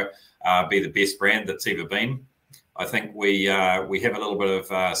and, be the best brand that's ever been. I think we have a little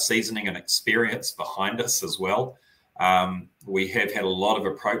bit of seasoning and experience behind us as well. We have had a lot of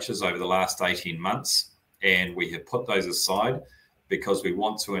approaches over the last 18 months, and we have put those aside because we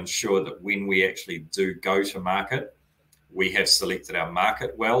want to ensure that when we actually do go to market, we have selected our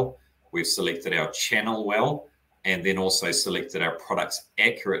market well, we've selected our channel well, and then also selected our products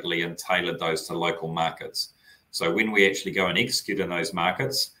accurately and tailored those to local markets. So when we actually go and execute in those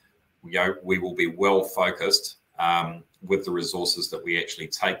markets, we will be well focused with the resources that we actually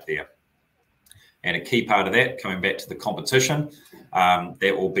take there. And a key part of that, coming back to the competition,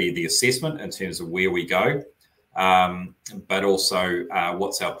 that will be the assessment in terms of where we go, but also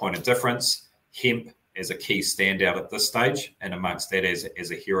what's our point of difference. Hemp is a key standout at this stage, and amongst that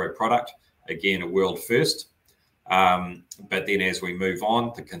as a hero product, again, a world first. But then as we move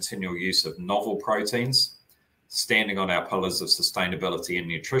on, the continual use of novel proteins, standing on our pillars of sustainability and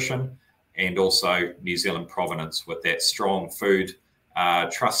nutrition, and also New Zealand provenance with that strong food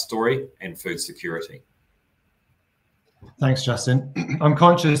trust story and food security. Thanks, Justin. I'm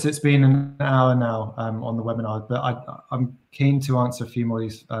conscious it's been an hour now on the webinar, but I'm keen to answer a few more of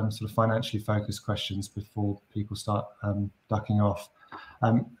these sort of financially focused questions before people start ducking off.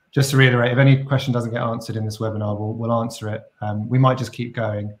 Just to reiterate, if any question doesn't get answered in this webinar, we'll answer it. We might just keep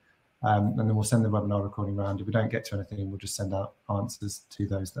going, and then we'll send the webinar recording around. If we don't get to anything, we'll just send out answers to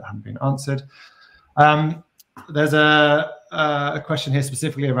those that haven't been answered. There's a question here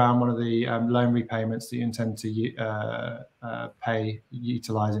specifically around one of the loan repayments that you intend to pay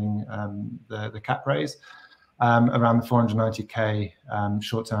utilising the cap raise, around the 490k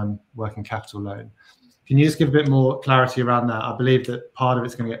short-term working capital loan. Can you just give a bit more clarity around that? I believe that part of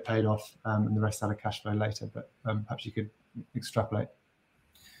it's going to get paid off and the rest out of cash flow later, but perhaps you could extrapolate.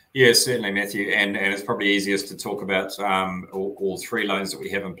 Yeah, certainly, Matthew. And it's probably easiest to talk about all three loans that we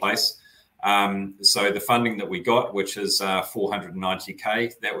have in place. So the funding that we got, which is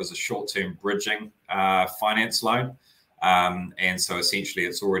 490k, that was a short-term bridging finance loan. And so essentially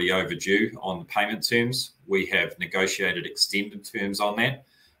it's already overdue on the payment terms. We have negotiated extended terms on that.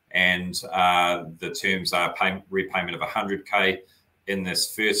 And the terms are repayment of 100k in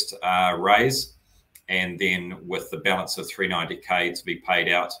this first raise, and then with the balance of 390k to be paid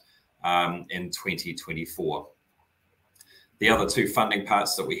out in 2024. The other two funding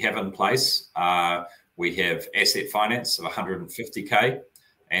parts that we have in place, we have asset finance of 150k,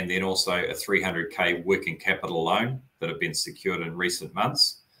 and then also a 300k working capital loan that have been secured in recent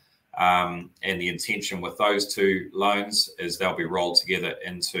months. And the intention with those two loans is they'll be rolled together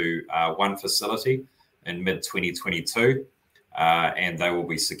into one facility in mid-2022, and they will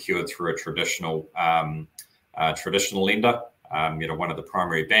be secured through a traditional lender, one of the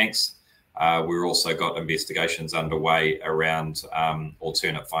primary banks. We've also got investigations underway around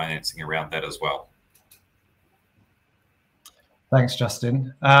alternate financing around that as well. Thanks,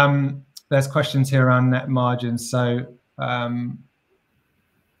 Justin. There's questions here around net margins. So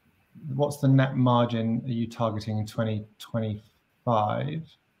what's the net margin are you targeting in 2025?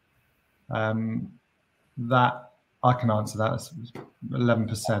 That I can answer that. It's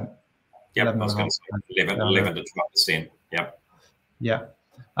 11%. Yeah, I was going to say 11 to 12%. Yeah. Yeah.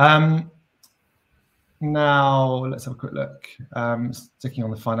 Now let's have a quick look. Sticking on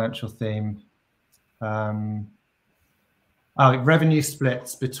the financial theme. Revenue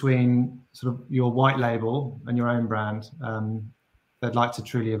splits between sort of your white label and your own brand. They'd like to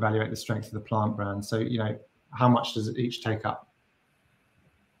truly evaluate the strength of the plant brand. So, how much does it each take up?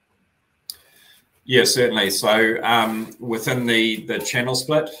 Yeah, certainly. So within the channel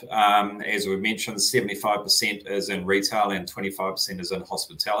split, as we mentioned, 75% is in retail and 25% is in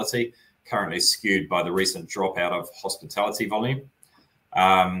hospitality, currently skewed by the recent drop out of hospitality volume.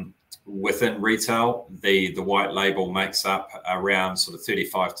 Within retail, the white label makes up around sort of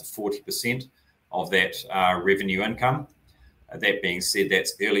 35 to 40% of that revenue income. That being said,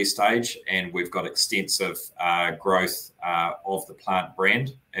 that's early stage, and we've got extensive growth of the plant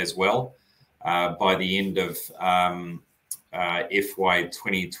brand as well. By the end of FY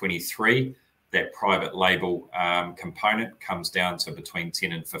 2023, that private label component comes down to between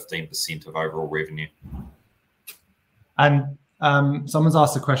 10 and 15% of overall revenue. And someone's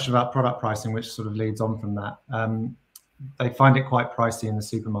asked a question about product pricing, which sort of leads on from that. They find it quite pricey in the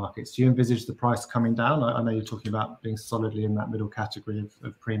supermarkets. Do you envisage the price coming down? I know you're talking about being solidly in that middle category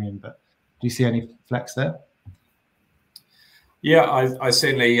of premium, but do you see any flex there? Yeah, I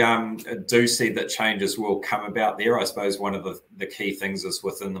certainly do see that changes will come about there. I suppose one of the key things is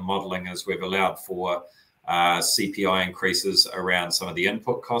within the modelling is we've allowed for CPI increases around some of the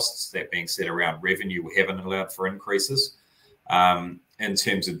input costs. That being said, around revenue, we haven't allowed for increases. In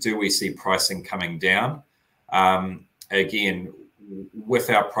terms of do we see pricing coming down? Again, with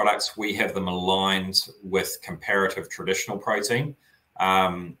our products, we have them aligned with comparative traditional protein.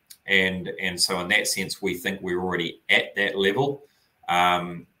 And so in that sense, we think we're already at that level,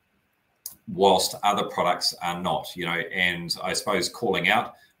 whilst other products are not, and I suppose calling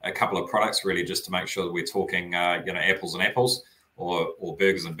out a couple of products really just to make sure that we're talking, apples and apples or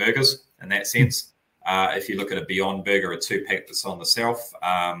burgers and burgers in that sense. If you look at a Beyond Burger, a 2-pack that's on the shelf,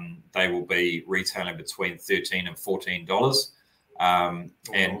 they will be retailing between $13 and $14.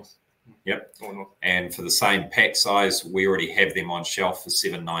 And for the same pack size, we already have them on shelf for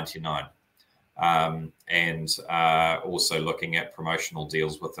 $7.99. And also looking at promotional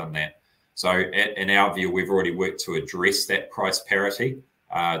deals within that. So in our view, we've already worked to address that price parity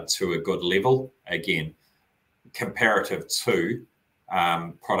to a good level. Again, comparative to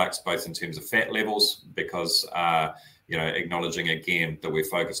products both in terms of fat levels, because acknowledging again that we're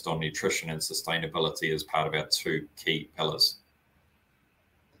focused on nutrition and sustainability as part of our 2 key pillars.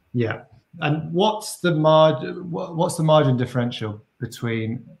 Yeah, and what's the margin differential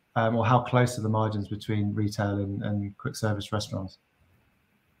between, or how close are the margins between retail and quick service restaurants?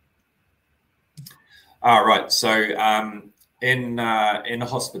 Right. So in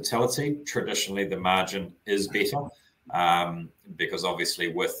hospitality, traditionally the margin is better. Because obviously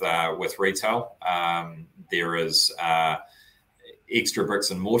with retail, there is extra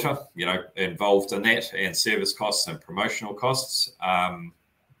bricks and mortar, involved in that, and service costs and promotional costs.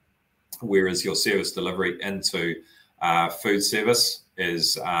 Whereas your service delivery into food service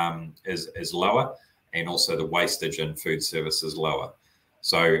is lower, and also the wastage in food service is lower.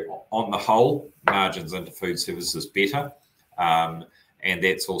 So on the whole, margins into food service is better. And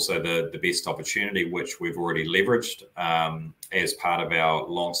that's also the best opportunity, which we've already leveraged as part of our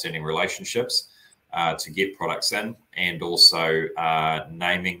long-standing relationships to get products in, and also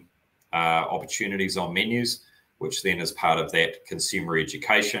naming opportunities on menus, which then is part of that consumer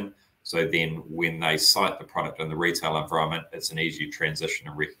education. So then when they cite the product in the retail environment, it's an easy transition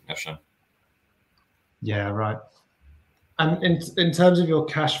and recognition. Yeah, right. And in terms of your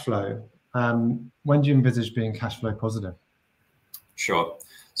cash flow, when do you envisage being cash flow positive? Sure.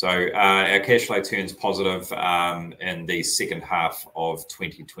 So our cash flow turns positive in the second half of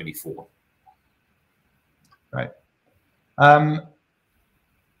 2024. Right.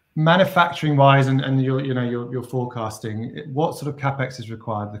 Manufacturing wise, and your forecasting, what sort of capex is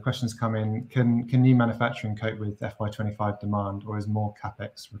required? The questions come in: Can new manufacturing cope with FY25 demand, or is more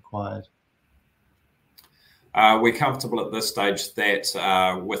capex required? We're comfortable at this stage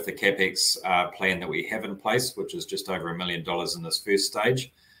that with the capex plan that we have in place, which is just over $1 million in this first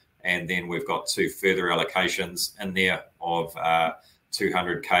stage, and then we've got 2 further allocations in there of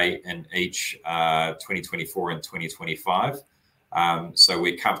 200K in each 2024 and 2025. So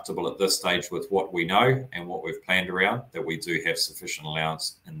we're comfortable at this stage with what we know and what we've planned around, that we do have sufficient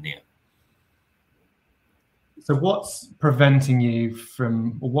allowance in there. So what's preventing you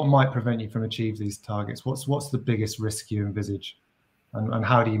from, or what might prevent you from achieving these targets? What's the biggest risk you envisage, and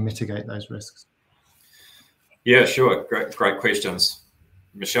how do you mitigate those risks? Yeah, sure. Great questions.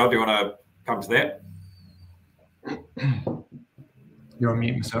 Michelle, do you want to come to that? You're on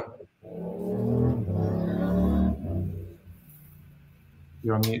mute, Michelle.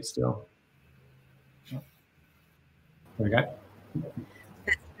 You're on mute still. There we go.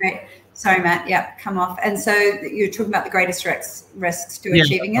 That's great. Sorry, Matt. Yeah, come off. And so you're talking about the greatest risks to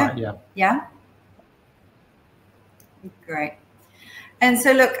achieving it? Right, yeah. Yeah? Great. And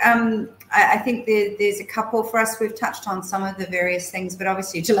so, look, I think there's a couple for us. We've touched on some of the various things, but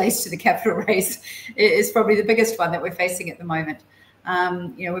obviously delays to the capital raise is probably the biggest one that we're facing at the moment.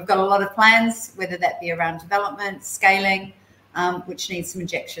 We've got a lot of plans, whether that be around development, scaling, which needs some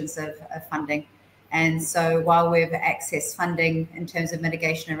injections of funding. And so while we've accessed funding in terms of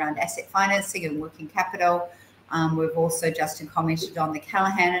mitigation around asset financing and working capital, we've also just commented on the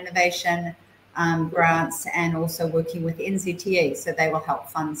Callaghan Innovation grants, and also working with NZTE, so they will help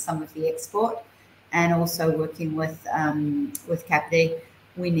fund some of the export, and also working with Capity.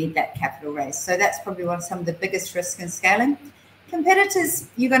 We need that capital raise. So that's probably some of the biggest risks in scaling. Competitors,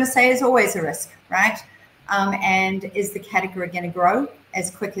 you're going to say, is always a risk, right? And is the category going to grow as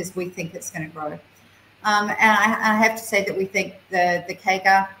quick as we think it's going to grow? And I have to say that we think the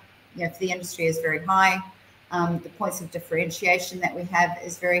CAGR, for the industry is very high. The points of differentiation that we have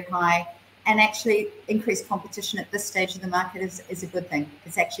is very high, and actually increased competition at this stage of the market is a good thing.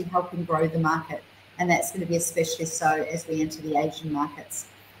 It's actually helping grow the market, and that's going to be especially so as we enter the Asian markets.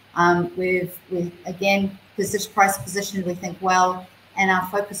 We've again, price position, we think well, and our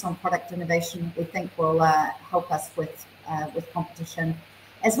focus on product innovation, we think will help us with competition.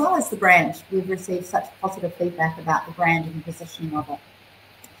 as well as the brand. We've received such positive feedback about the brand and the positioning of it.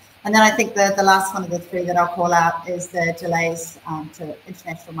 And then I think the last one of the three that I'll call out is the delays to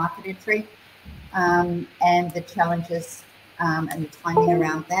international market entry and the challenges and the timing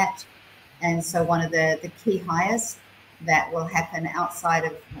around that. And so one of the key hires that will happen outside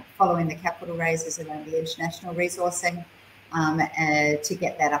of following the capital raises around the international resourcing to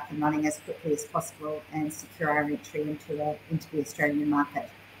get that up and running as quickly as possible and secure our entry into the Australian market.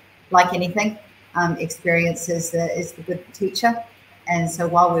 Like anything, experience is the good teacher. And so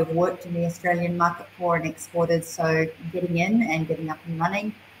while we've worked in the Australian market for and exported, so getting in and getting up and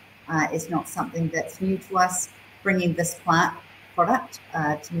running is not something that's new to us. Bringing this plant product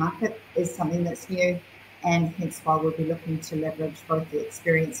to market is something that's new, and hence why we'll be looking to leverage both the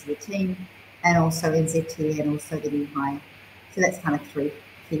experience of the team and also NZT and also the new hire. So that's kind of three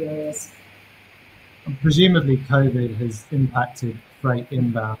key areas. Presumably COVID has impacted freight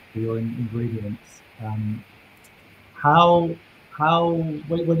inbound for your ingredients.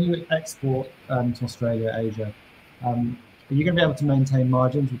 When you export to Australia, Asia, are you going to be able to maintain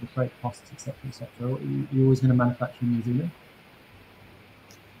margins with the freight costs, etc., etc.? Or are you always going to manufacture in New Zealand?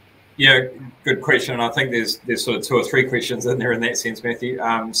 Yeah, good question. I think there's sort of two or three questions in there in that sense, Matthew.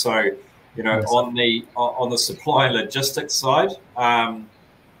 So, you know, yes. on the supply logistics side,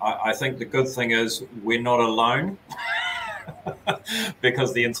 I think the good thing is we're not alone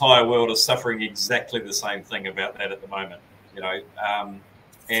because the entire world is suffering exactly the same thing about that at the moment. You know,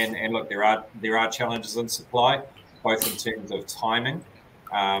 and look, there are challenges in supply, both in terms of timing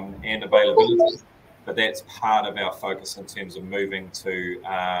and availability. But that's part of our focus in terms of moving to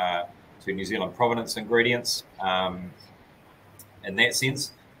New Zealand provenance ingredients in that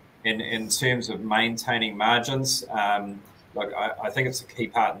sense. In terms of maintaining margins, look, I think it's a key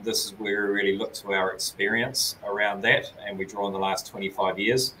part, and this is where we really look to our experience around that, and we draw on the last 25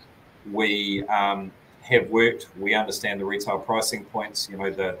 years. We have worked, we understand the retail pricing points, you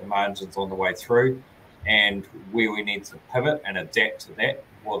know, the margins on the way through, and where we need to pivot and adapt to that.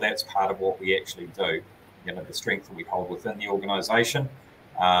 Well, that's part of what we actually do, you know, the strength that we hold within the organisation,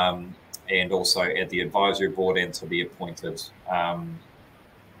 and also at the advisory board and to the appointed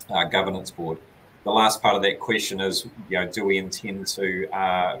governance board. The last part of that question is, you know, do we intend to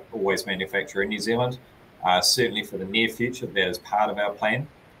always manufacture in New Zealand? Certainly for the near future, that is part of our plan.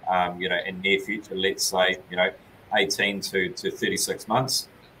 You know, in near future, let's say, you know, 18 to 36 months.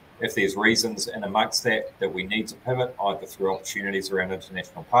 If there's reasons in amongst that we need to pivot, either through opportunities around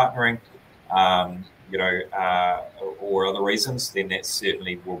international partnering, you know, or other reasons, then that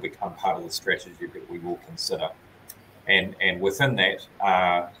certainly will become part of the strategy that we will consider. And within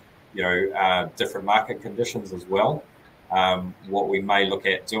that, you know, different market conditions as well. What we may look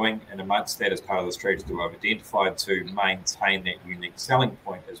at doing in amongst that as part of the strategy that we've identified to maintain that unique selling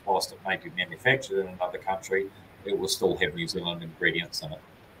point is whilst it may be manufactured in another country, it will still have New Zealand ingredients in it.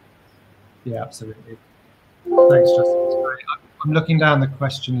 Yeah, absolutely. Thanks, Justin. I'm looking down the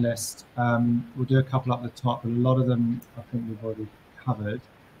question list. We'll do a couple up the top, but a lot of them I think we've already covered.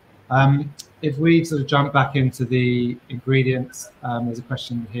 If we sort of jump back into the ingredients, there's a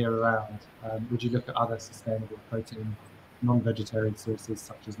question here around, would you look at other sustainable protein, non-vegetarian sources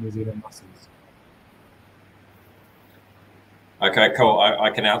such as New Zealand mussels? Okay, cool. I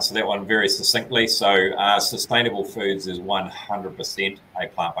can answer that one very succinctly. So Sustainable Foods is 100% a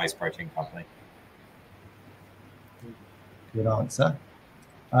plant-based protein company. Good answer.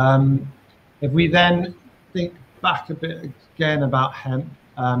 If we then think back a bit again about hemp,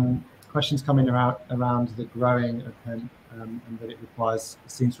 questions coming around the growing of hemp and that it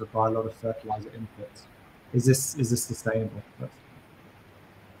seems to require a lot of fertilizer inputs. Is this sustainable? That's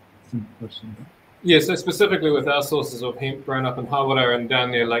a simple question. Yeah, so specifically with our sources of hemp grown up in Hawera and down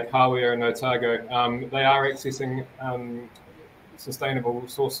near Lake Hawea and Otago, they are accessing sustainable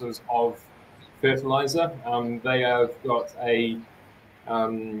sources of fertilizer. They have got a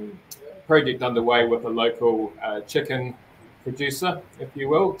project underway with a local chicken producer, if you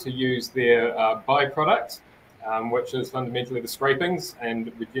will, to use their byproduct, which is fundamentally the scrapings,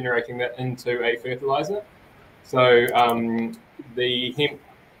 and regenerating that into a fertilizer. So the hemp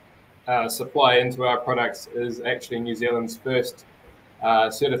supply into our products is actually New Zealand's first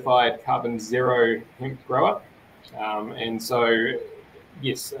certified carbon zero hemp grower. And so,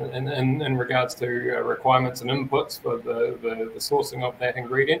 yes, in regards to requirements and inputs for the sourcing of that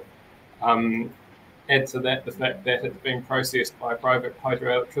ingredient, add to that the fact that it's being processed by a private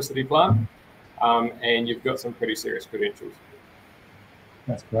hydroelectricity plant, and you've got some pretty serious credentials.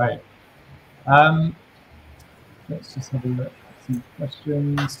 That's great. Let's just have a look at some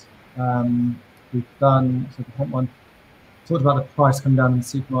questions. We've done, so the hemp one. Talked about the price come down in the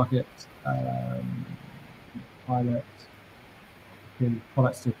supermarket. Pilot.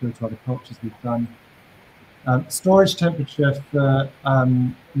 Products to appeal to other cultures we've done. Storage temperature for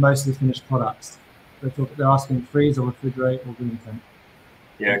most of the finished products. They're asking freeze or refrigerate or room temp.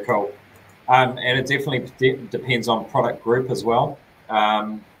 Yeah, cool. And it definitely depends on product group as well.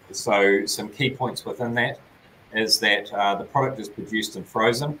 So some key points within that is that the product is produced and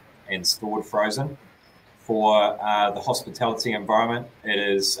frozen and stored frozen. For the hospitality environment, it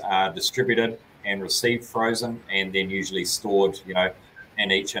is distributed and received frozen, and then usually stored,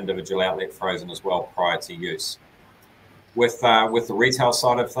 in each individual outlet frozen as well prior to use. With the retail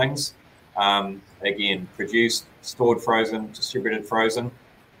side of things, again, produced, stored frozen, distributed frozen,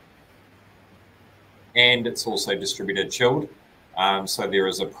 and it's also distributed chilled. So there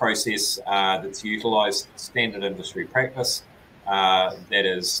is a process that's utilised, standard industry practice, that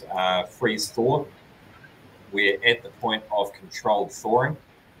is freeze thaw. We're at the point of controlled thawing,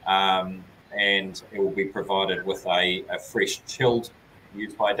 and it will be provided with a fresh chilled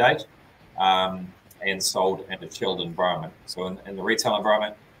use by date, and sold in a chilled environment. So in the retail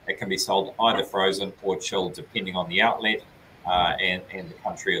environment, it can be sold either frozen or chilled, depending on the outlet and the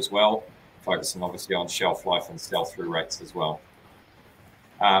country as well, focusing obviously on shelf life and sell-through rates as well.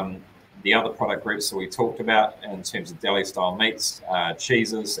 The other product groups that we talked about in terms of deli-style meats,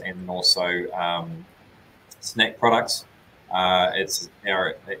 cheeses, and also snack products. It's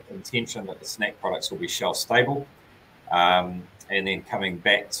our intention that the snack products will be shelf stable. And then coming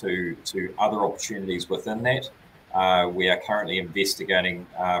back to other opportunities within that, we are currently investigating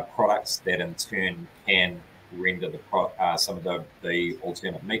products that in turn can render some of the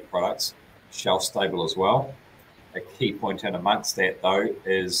alternate meat products shelf stable as well. A key point in amongst that, though,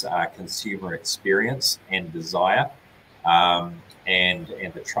 is consumer experience and desire, and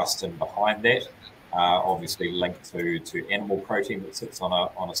the trust in behind that. Obviously linked to animal protein that sits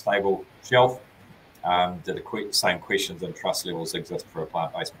on a stable shelf. Do the same questions and trust levels exist for a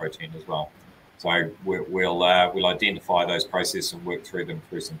plant-based protein as well? So we'll identify those processes and work through them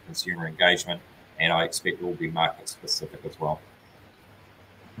through some consumer engagement, and I expect it will be market specific as well.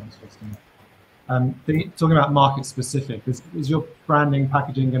 Interesting. Talking about market specific, is your branding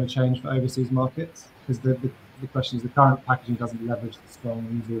packaging going to change for overseas markets? Because the question is, the current packaging doesn't leverage the strong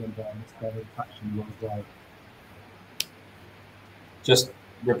New Zealand brand, it's very traction worldwide. Just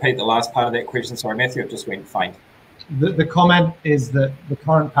repeat the last part of that question. Sorry, Matthew, it just went faint. The comment is that the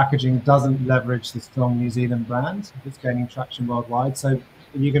current packaging doesn't leverage the strong New Zealand brand. It's gaining traction worldwide. So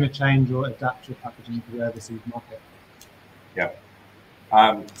are you going to change or adapt your packaging to the overseas market? Yeah.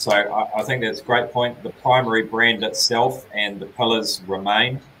 So I think that's a great point. The primary brand itself and the pillars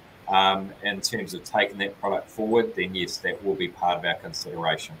remain. In terms of taking that product forward, then yes, that will be part of our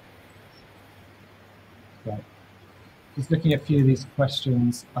consideration. Right. Just looking at a few of these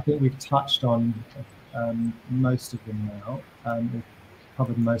questions, I think we've touched on most of them now. We've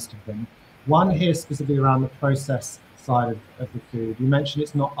covered most of them. One here specifically around the process side of the food. You mentioned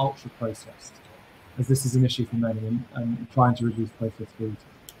it's not ultra processed, as this is an issue for many and trying to reduce processed foods.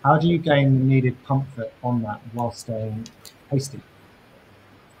 How do you gain the needed comfort on that while staying tasty?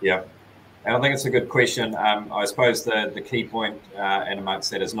 Yeah, and I think it's a good question. I suppose the key point and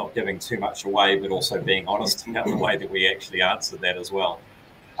amongst that is not giving too much away, but also being honest about the way that we actually answer that as well.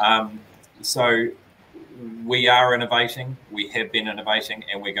 So we are innovating, we have been innovating,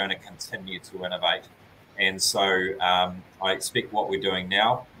 and we're going to continue to innovate. And so I expect what we're doing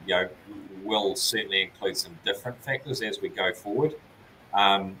now, will certainly include some different factors as we go forward.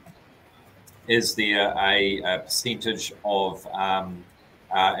 Is there a percentage of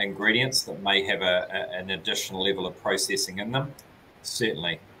ingredients that may have an additional level of processing in them?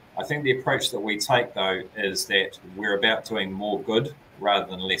 Certainly. I think the approach that we take, though, is that we're about doing more good rather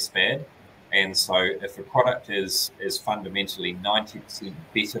than less bad. And so if a product is fundamentally 90%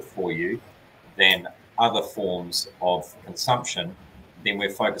 better for you than other forms of consumption, then we're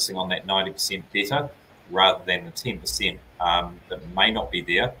focusing on that 90% better rather than the 10% that may not be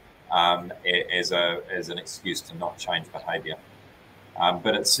there as an excuse to not change behaviour.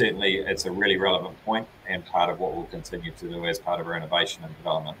 But it's a really relevant point and part of what we'll continue to do as part of our innovation and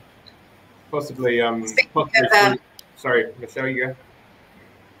development. Possibly sorry, Michelle, you go.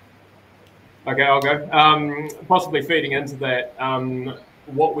 Okay, I'll go. Possibly feeding into that,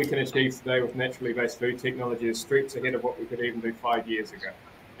 what we can achieve today with naturally based food technology is streets ahead of what we could even do 5 years ago.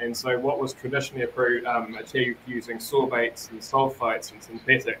 And so what was traditionally achieved using sorbates and sulfites and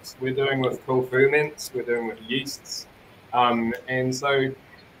synthetics, we're doing with cool ferments, we're doing with yeasts. And so,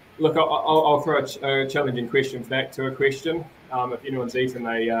 look, I'll throw a challenging question back to a question. If anyone's eaten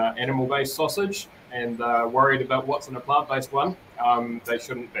a animal-based sausage, and worried about what's in a plant-based one, they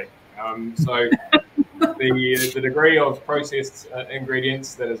shouldn't be. So the degree of processed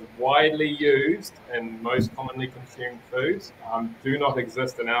ingredients that is widely used in most commonly consumed foods do not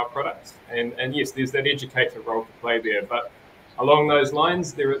exist in our products. And yes, there's that educator role to play there. But along those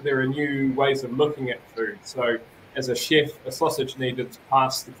lines, there are new ways of looking at food. So as a chef, a sausage needed to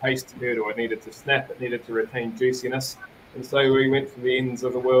pass the taste to it, or it needed to snap, it needed to retain juiciness. And so we went to the ends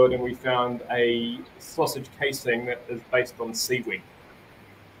of the world and we found a sausage casing that is based on seaweed.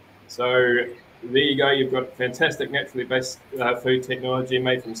 So there you go, you've got fantastic naturally based food technology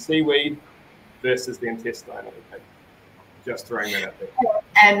made from seaweed versus the intestine of the pig. Just throwing that out there.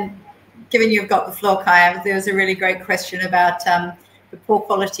 And given you've got the floor, Kyran, there was a really great question about the poor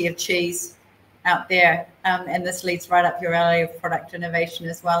quality of cheese out there. And this leads right up your alley of product innovation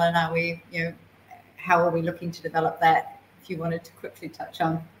as well. And are we, how are we looking to develop that? If you wanted to quickly touch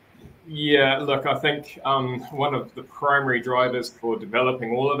on. Yeah, look, I think one of the primary drivers for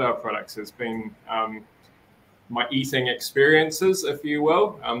developing all of our products has been my eating experiences, if you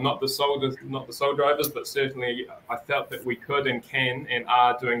will. Not the sole drivers, but certainly I felt that we could and can and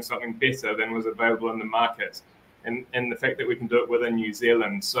are doing something better than was available in the market, and the fact that we can do it within New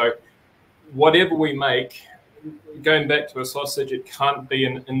Zealand. So whatever we make, going back to a sausage, it can't be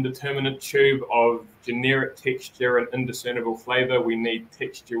an indeterminate tube of generic texture and indiscernible flavor. We need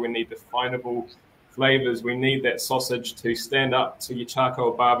texture, we need definable flavors. We need that sausage to stand up to your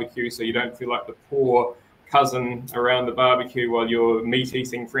charcoal barbecue so you don't feel like the poor cousin around the barbecue while your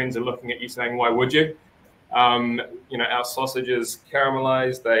meat-eating friends are looking at you saying, why would you? Our sausages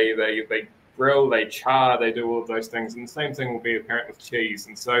caramelize, they grill, they char, they do all of those things. And the same thing will be apparent with cheese.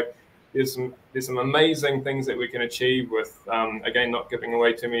 And so there's some amazing things that we can achieve with, again, not giving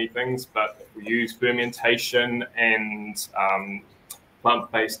away too many things, but we use fermentation and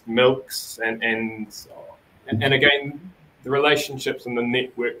plant-based milks and again, the relationships and the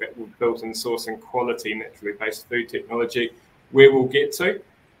network that we've built in sourcing quality naturally based food technology, where we'll get to.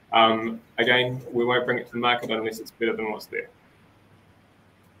 Again, we won't bring it to the market unless it's better than what's there.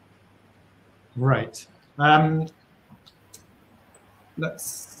 Right.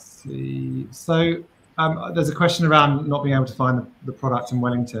 Let's see. So there's a question around not being able to find the product in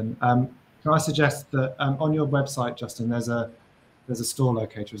Wellington. Can I suggest that on your website, Justin, there's a store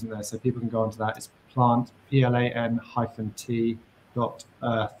locator, isn't there? So people can go onto that. It's plant-t.earth.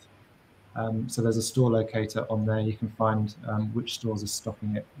 So there's a store locator on there. You can find which stores are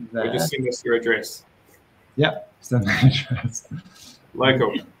stocking it there. Or just send us your address. Yeah, send the address.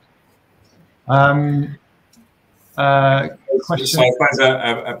 Local. Question. So I suppose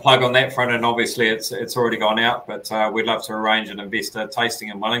a plug on that front, and obviously it's already gone out, but we'd love to arrange an investor tasting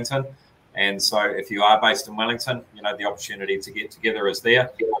in Wellington. And so if you are based in Wellington, the opportunity to get together is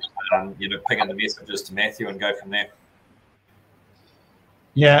there. Ping in the messages to Matthew and go from there.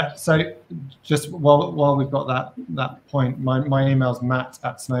 Yeah, so just while we've got that point, my email's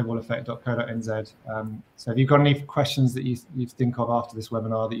matt@snowballeffect.co.nz. So if you've got any questions that you think of after this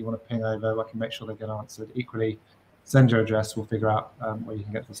webinar that you want to ping over, I can make sure they get answered. Equally, send your address. We'll figure out where you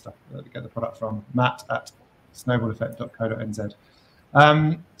can get the product from. matt@snowballeffect.co.nz.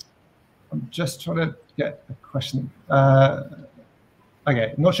 I'm just trying to get a question.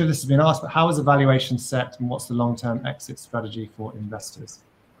 Okay, I'm not sure if this has been asked, but how is the valuation set and what's the long-term exit strategy for investors?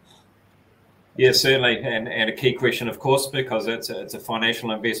 Yeah, certainly, and a key question, of course, because it's a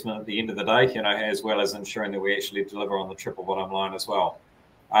financial investment at the end of the day, as well as ensuring that we actually deliver on the triple bottom line as well.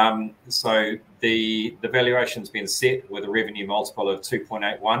 So the valuation's been set with a revenue multiple of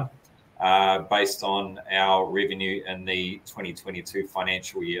 2.81 based on our revenue in the 2022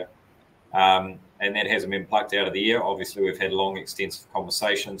 financial year. And that hasn't been plucked out of the air. Obviously, we've had long, extensive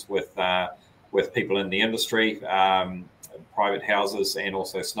conversations with people in the industry, private houses, and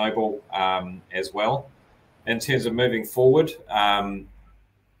also Snowball as well. In terms of moving forward,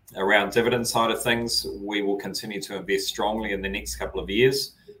 around dividend side of things, we will continue to invest strongly in the next couple of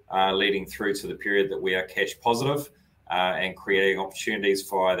years, leading through to the period that we are cash positive and creating opportunities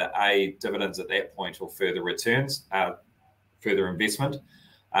for either A, dividends at that point, or further returns, further investment.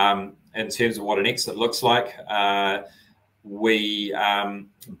 In terms of what an exit looks like, we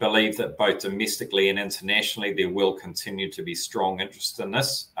believe that both domestically and internationally, there will continue to be strong interest in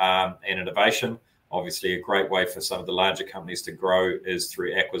this and innovation. Obviously, a great way for some of the larger companies to grow is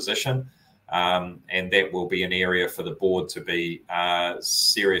through acquisition. And that will be an area for the board to be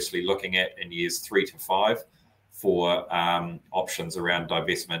seriously looking at in years 3 to 5 for options around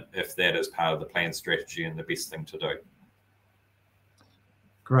divestment, if that is part of the plan strategy and the best thing to do.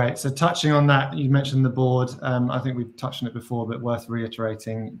 Great. So touching on that, you mentioned the board. I think we've touched on it before, but worth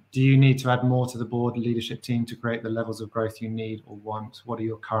reiterating. Do you need to add more to the board leadership team to create the levels of growth you need or want? What are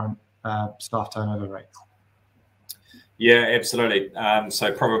your current staff turnover rates? Yeah, absolutely.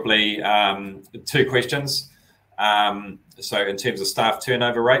 So probably 2 questions. So in terms of staff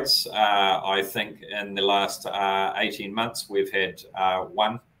turnover rates, I think in the last 18 months, we've had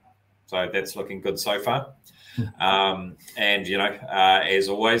 1. So that's looking good so far. And, you know, as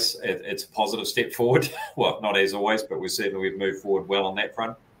always, it's a positive step forward. Well, not as always, but we've moved forward well on that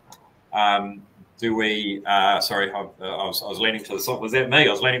front. Do we, sorry, I was leaning to the side. Was that me?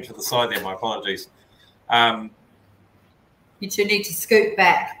 I was leaning to the side there. My apologies. You two need to scoot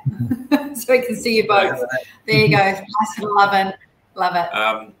back so we can see you both. There you go. Nice and loving. Love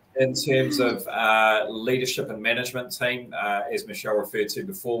it. In terms of leadership and management team, as Michelle referred to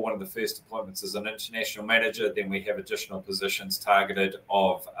before, one of the first appointments is an international manager. Then we have additional positions targeted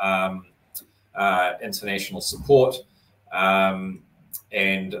of international support, and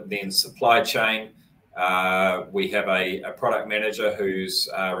then supply chain. We have a product manager who's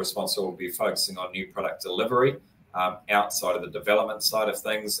responsible, will be focusing on new product delivery outside of the development side of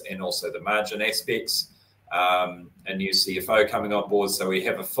things, and also the margin aspects. A new CFO coming on board, so we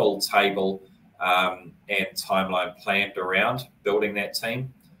have a full table and timeline planned around building that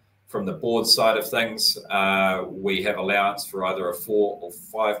team. From the board side of things, we have allowance for either a 4 or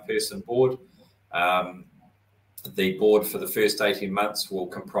 5 person board. The board for the first 18 months will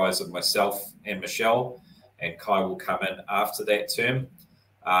comprise of myself and Michelle, and Kai will come in after that term.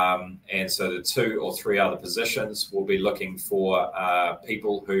 And so the 2 or 3 other positions will be looking for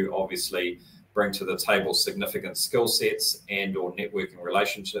people who obviously bring to the table significant skill sets and or networking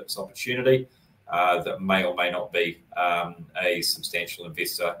relationships opportunity that may or may not be a substantial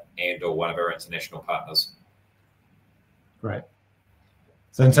investor and or one of our international partners. Great.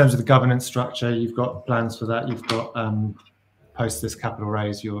 So in terms of the governance structure, you've got plans for that. You've got post this capital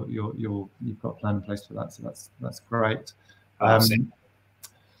raise, you've got a plan in place for that. So that's great.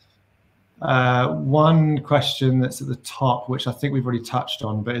 One question that's at the top, which I think we've already touched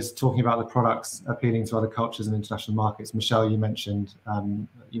on, but is talking about the products appealing to other cultures and international markets. Michelle, you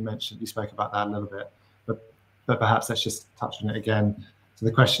spoke about that a little bit, but perhaps let's just touch on it again. So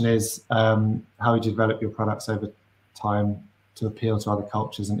the question is, how would you develop your products over time to appeal to other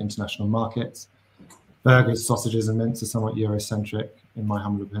cultures and international markets? Burgers, sausages, and mints are somewhat Eurocentric, in my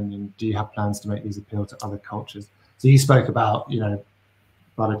humble opinion. Do you have plans to make these appeal to other cultures? So you spoke about, you know,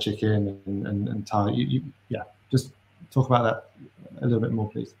 butter chicken and Thai. Yeah, just talk about that a little bit more,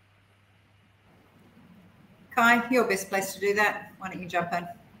 please. Kai, you're best placed to do that. Why don't you jump in?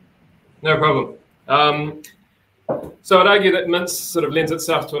 No problem. So I'd argue that mince sort of lends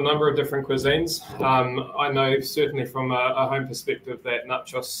itself to a number of different cuisines. I know certainly from a home perspective that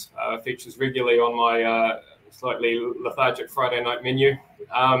nachos features regularly on my slightly lethargic Friday night menu.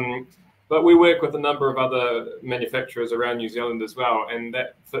 But we work with a number of other manufacturers around New Zealand as well, and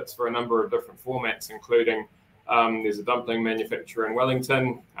that fits for a number of different formats, including there's a dumpling manufacturer in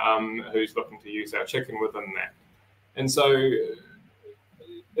Wellington who's looking to use our chicken within that. And so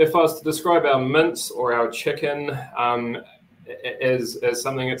if I was to describe our mince or our chicken as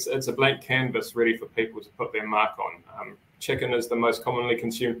something, it's a blank canvas ready for people to put their mark on. Chicken is the most commonly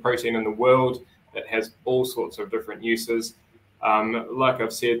consumed protein in the world. It has all sorts of different uses. Like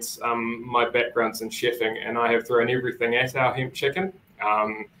I've said, my background's in chefing, and I have thrown everything at our hemp chicken.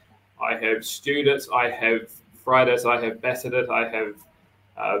 I have stewed it, I have fried it, I have battered it, I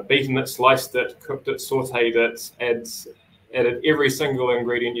have beaten it, sliced it, cooked it, sauteed it, added every single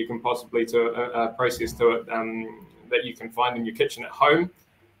ingredient you can possibly process to it that you can find in your kitchen at home,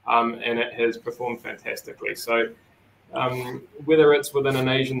 and it has performed fantastically. So whether it's within an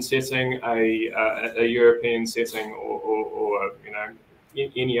Asian setting, a European setting, or you know,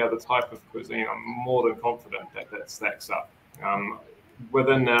 any other type of cuisine, I'm more than confident that stacks up.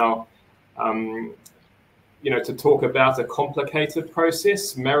 Within our, you know, to talk about a complicated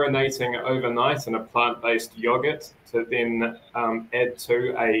process, marinating overnight in a plant-based yogurt to then add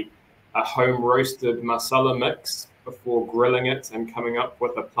to a home roasted masala mix before grilling it and coming up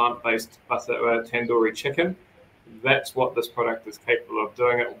with a plant-based butter tandoori chicken. That's what this product is capable of,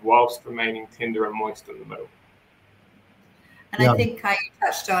 doing it whilst remaining tender and moist in the middle. And I think Kai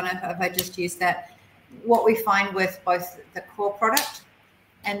touched on it, if I just use that, what we find with both the core product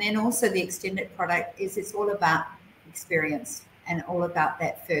and then also the extended product is it's all about experience and all about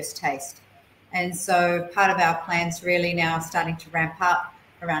that first taste. And so part of our plans really now are starting to ramp up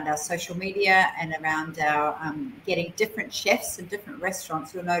around our social media and around our getting different chefs and different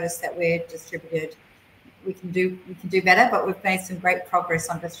restaurants. You'll notice that we're distributed we can do better, but we've made some great progress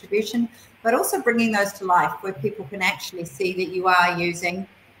on distribution, but also bringing those to life where people can actually see that you are using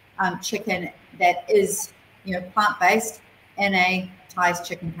chicken that is, you know, plant-based in a Thai's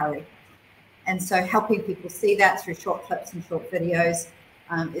chicken curry. And so helping people see that through short clips and short videos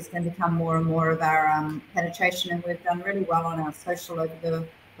is going to become more and more of our penetration. And we've done really well on our social over the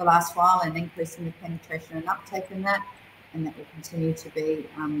last while and increasing the penetration and uptake in that. And that will continue to be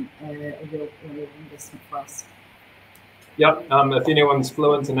a real investment for us. Yep. If anyone's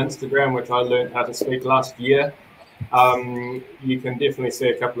fluent in Instagram, which I learned how to speak last year, you can definitely see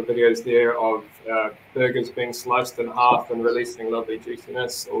a couple of videos there of burgers being sliced in half and releasing lovely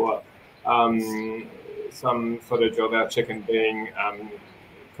juiciness, or some footage of our chicken being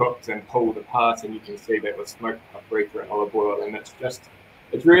cooked and pulled apart, and you can see that with smoked paprika and olive oil. And it's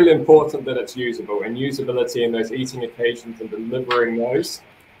really important that it's usable, and usability in those eating occasions and delivering those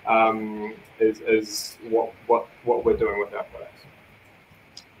is what we're doing with our products.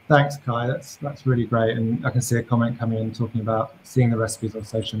 Thanks, Kai. That's really great, and I can see a comment coming in talking about seeing the recipes on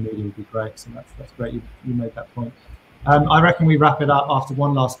social media would be great. So that's great. You made that point. I reckon we wrap it up after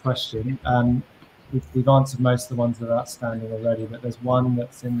one last question. We've answered most of the ones that are outstanding already, but there's one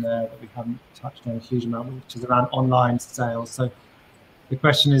that's in there that we haven't touched on a huge amount, which is around online sales. So the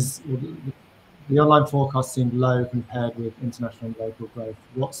question is, the online forecast seemed low compared with international and local growth.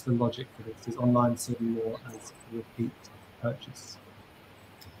 What's the logic for this? Is online seen more as repeat purchase?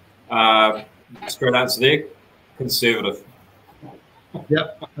 Straight answer there, conservative.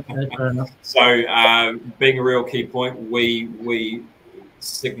 Yep, okay, fair enough. So being a real key point, we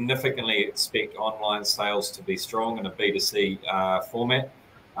significantly expect online sales to be strong in a B2C format.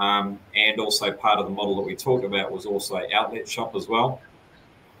 And also part of the model that we talked about was also outlet shop as well.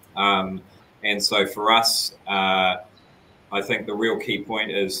 And so for us, I think the real key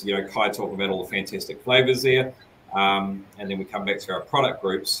point is, you know, Kai talking about all the fantastic flavors there. And then we come back to our product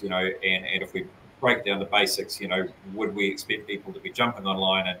groups, you know, and if we break down the basics, you know, would we expect people to be jumping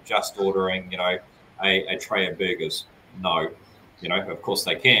online and just ordering, you know, a tray of burgers? No, you know, of course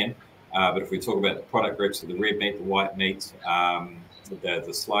they can. But if we talk about the product groups of the red meat, the white meat,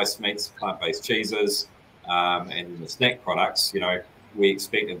 the sliced meats, plant-based cheeses, and the snack products, you know, we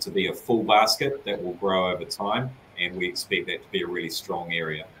expect it to be a full basket that will grow over time, and we expect that to be a really strong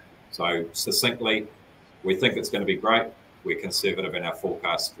area. So succinctly, we think it's going to be great. We're conservative in our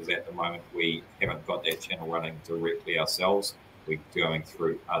forecast because at the moment we haven't got that channel running directly ourselves. We're going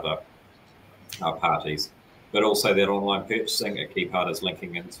through other parties. But also that online purchasing, a key part is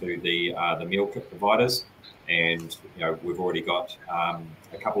linking into the meal kit providers. And, you know, we've already got a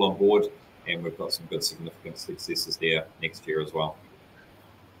couple on board, and we've got some good significant successes there next year as well.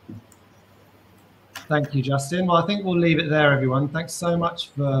 Thank you, Justin. Well, I think we'll leave it there, everyone. Thanks so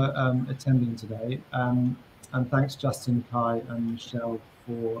much for attending today. And thanks, Justin, Kai, and Michelle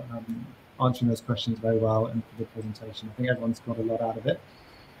for answering those questions very well and for the presentation. I think everyone's got a lot out of it.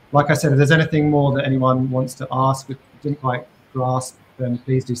 Like I said, if there's anything more that anyone wants to ask but didn't quite grasp, then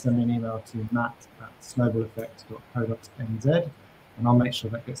please do send me an email to matt@snowballeffect.co.nz, and I'll make sure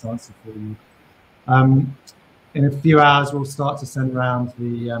that gets answered for you. In a few hours, we'll start to send around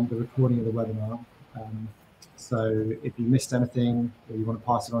the recording of the webinar. So if you missed anything or you want to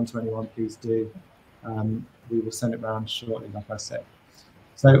pass it on to anyone, please do. We will send it around shortly, like I said.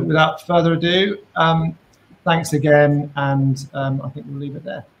 So without further ado, thanks again, and I think we'll leave it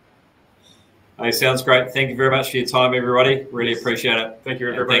there. Hey, sounds great. Thank you very much for your time, everybody. Really appreciate it. Thank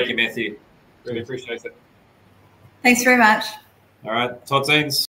you, everybody. Thank you, Matthew. Really appreciate it. Thanks very much. All right, tot ziens.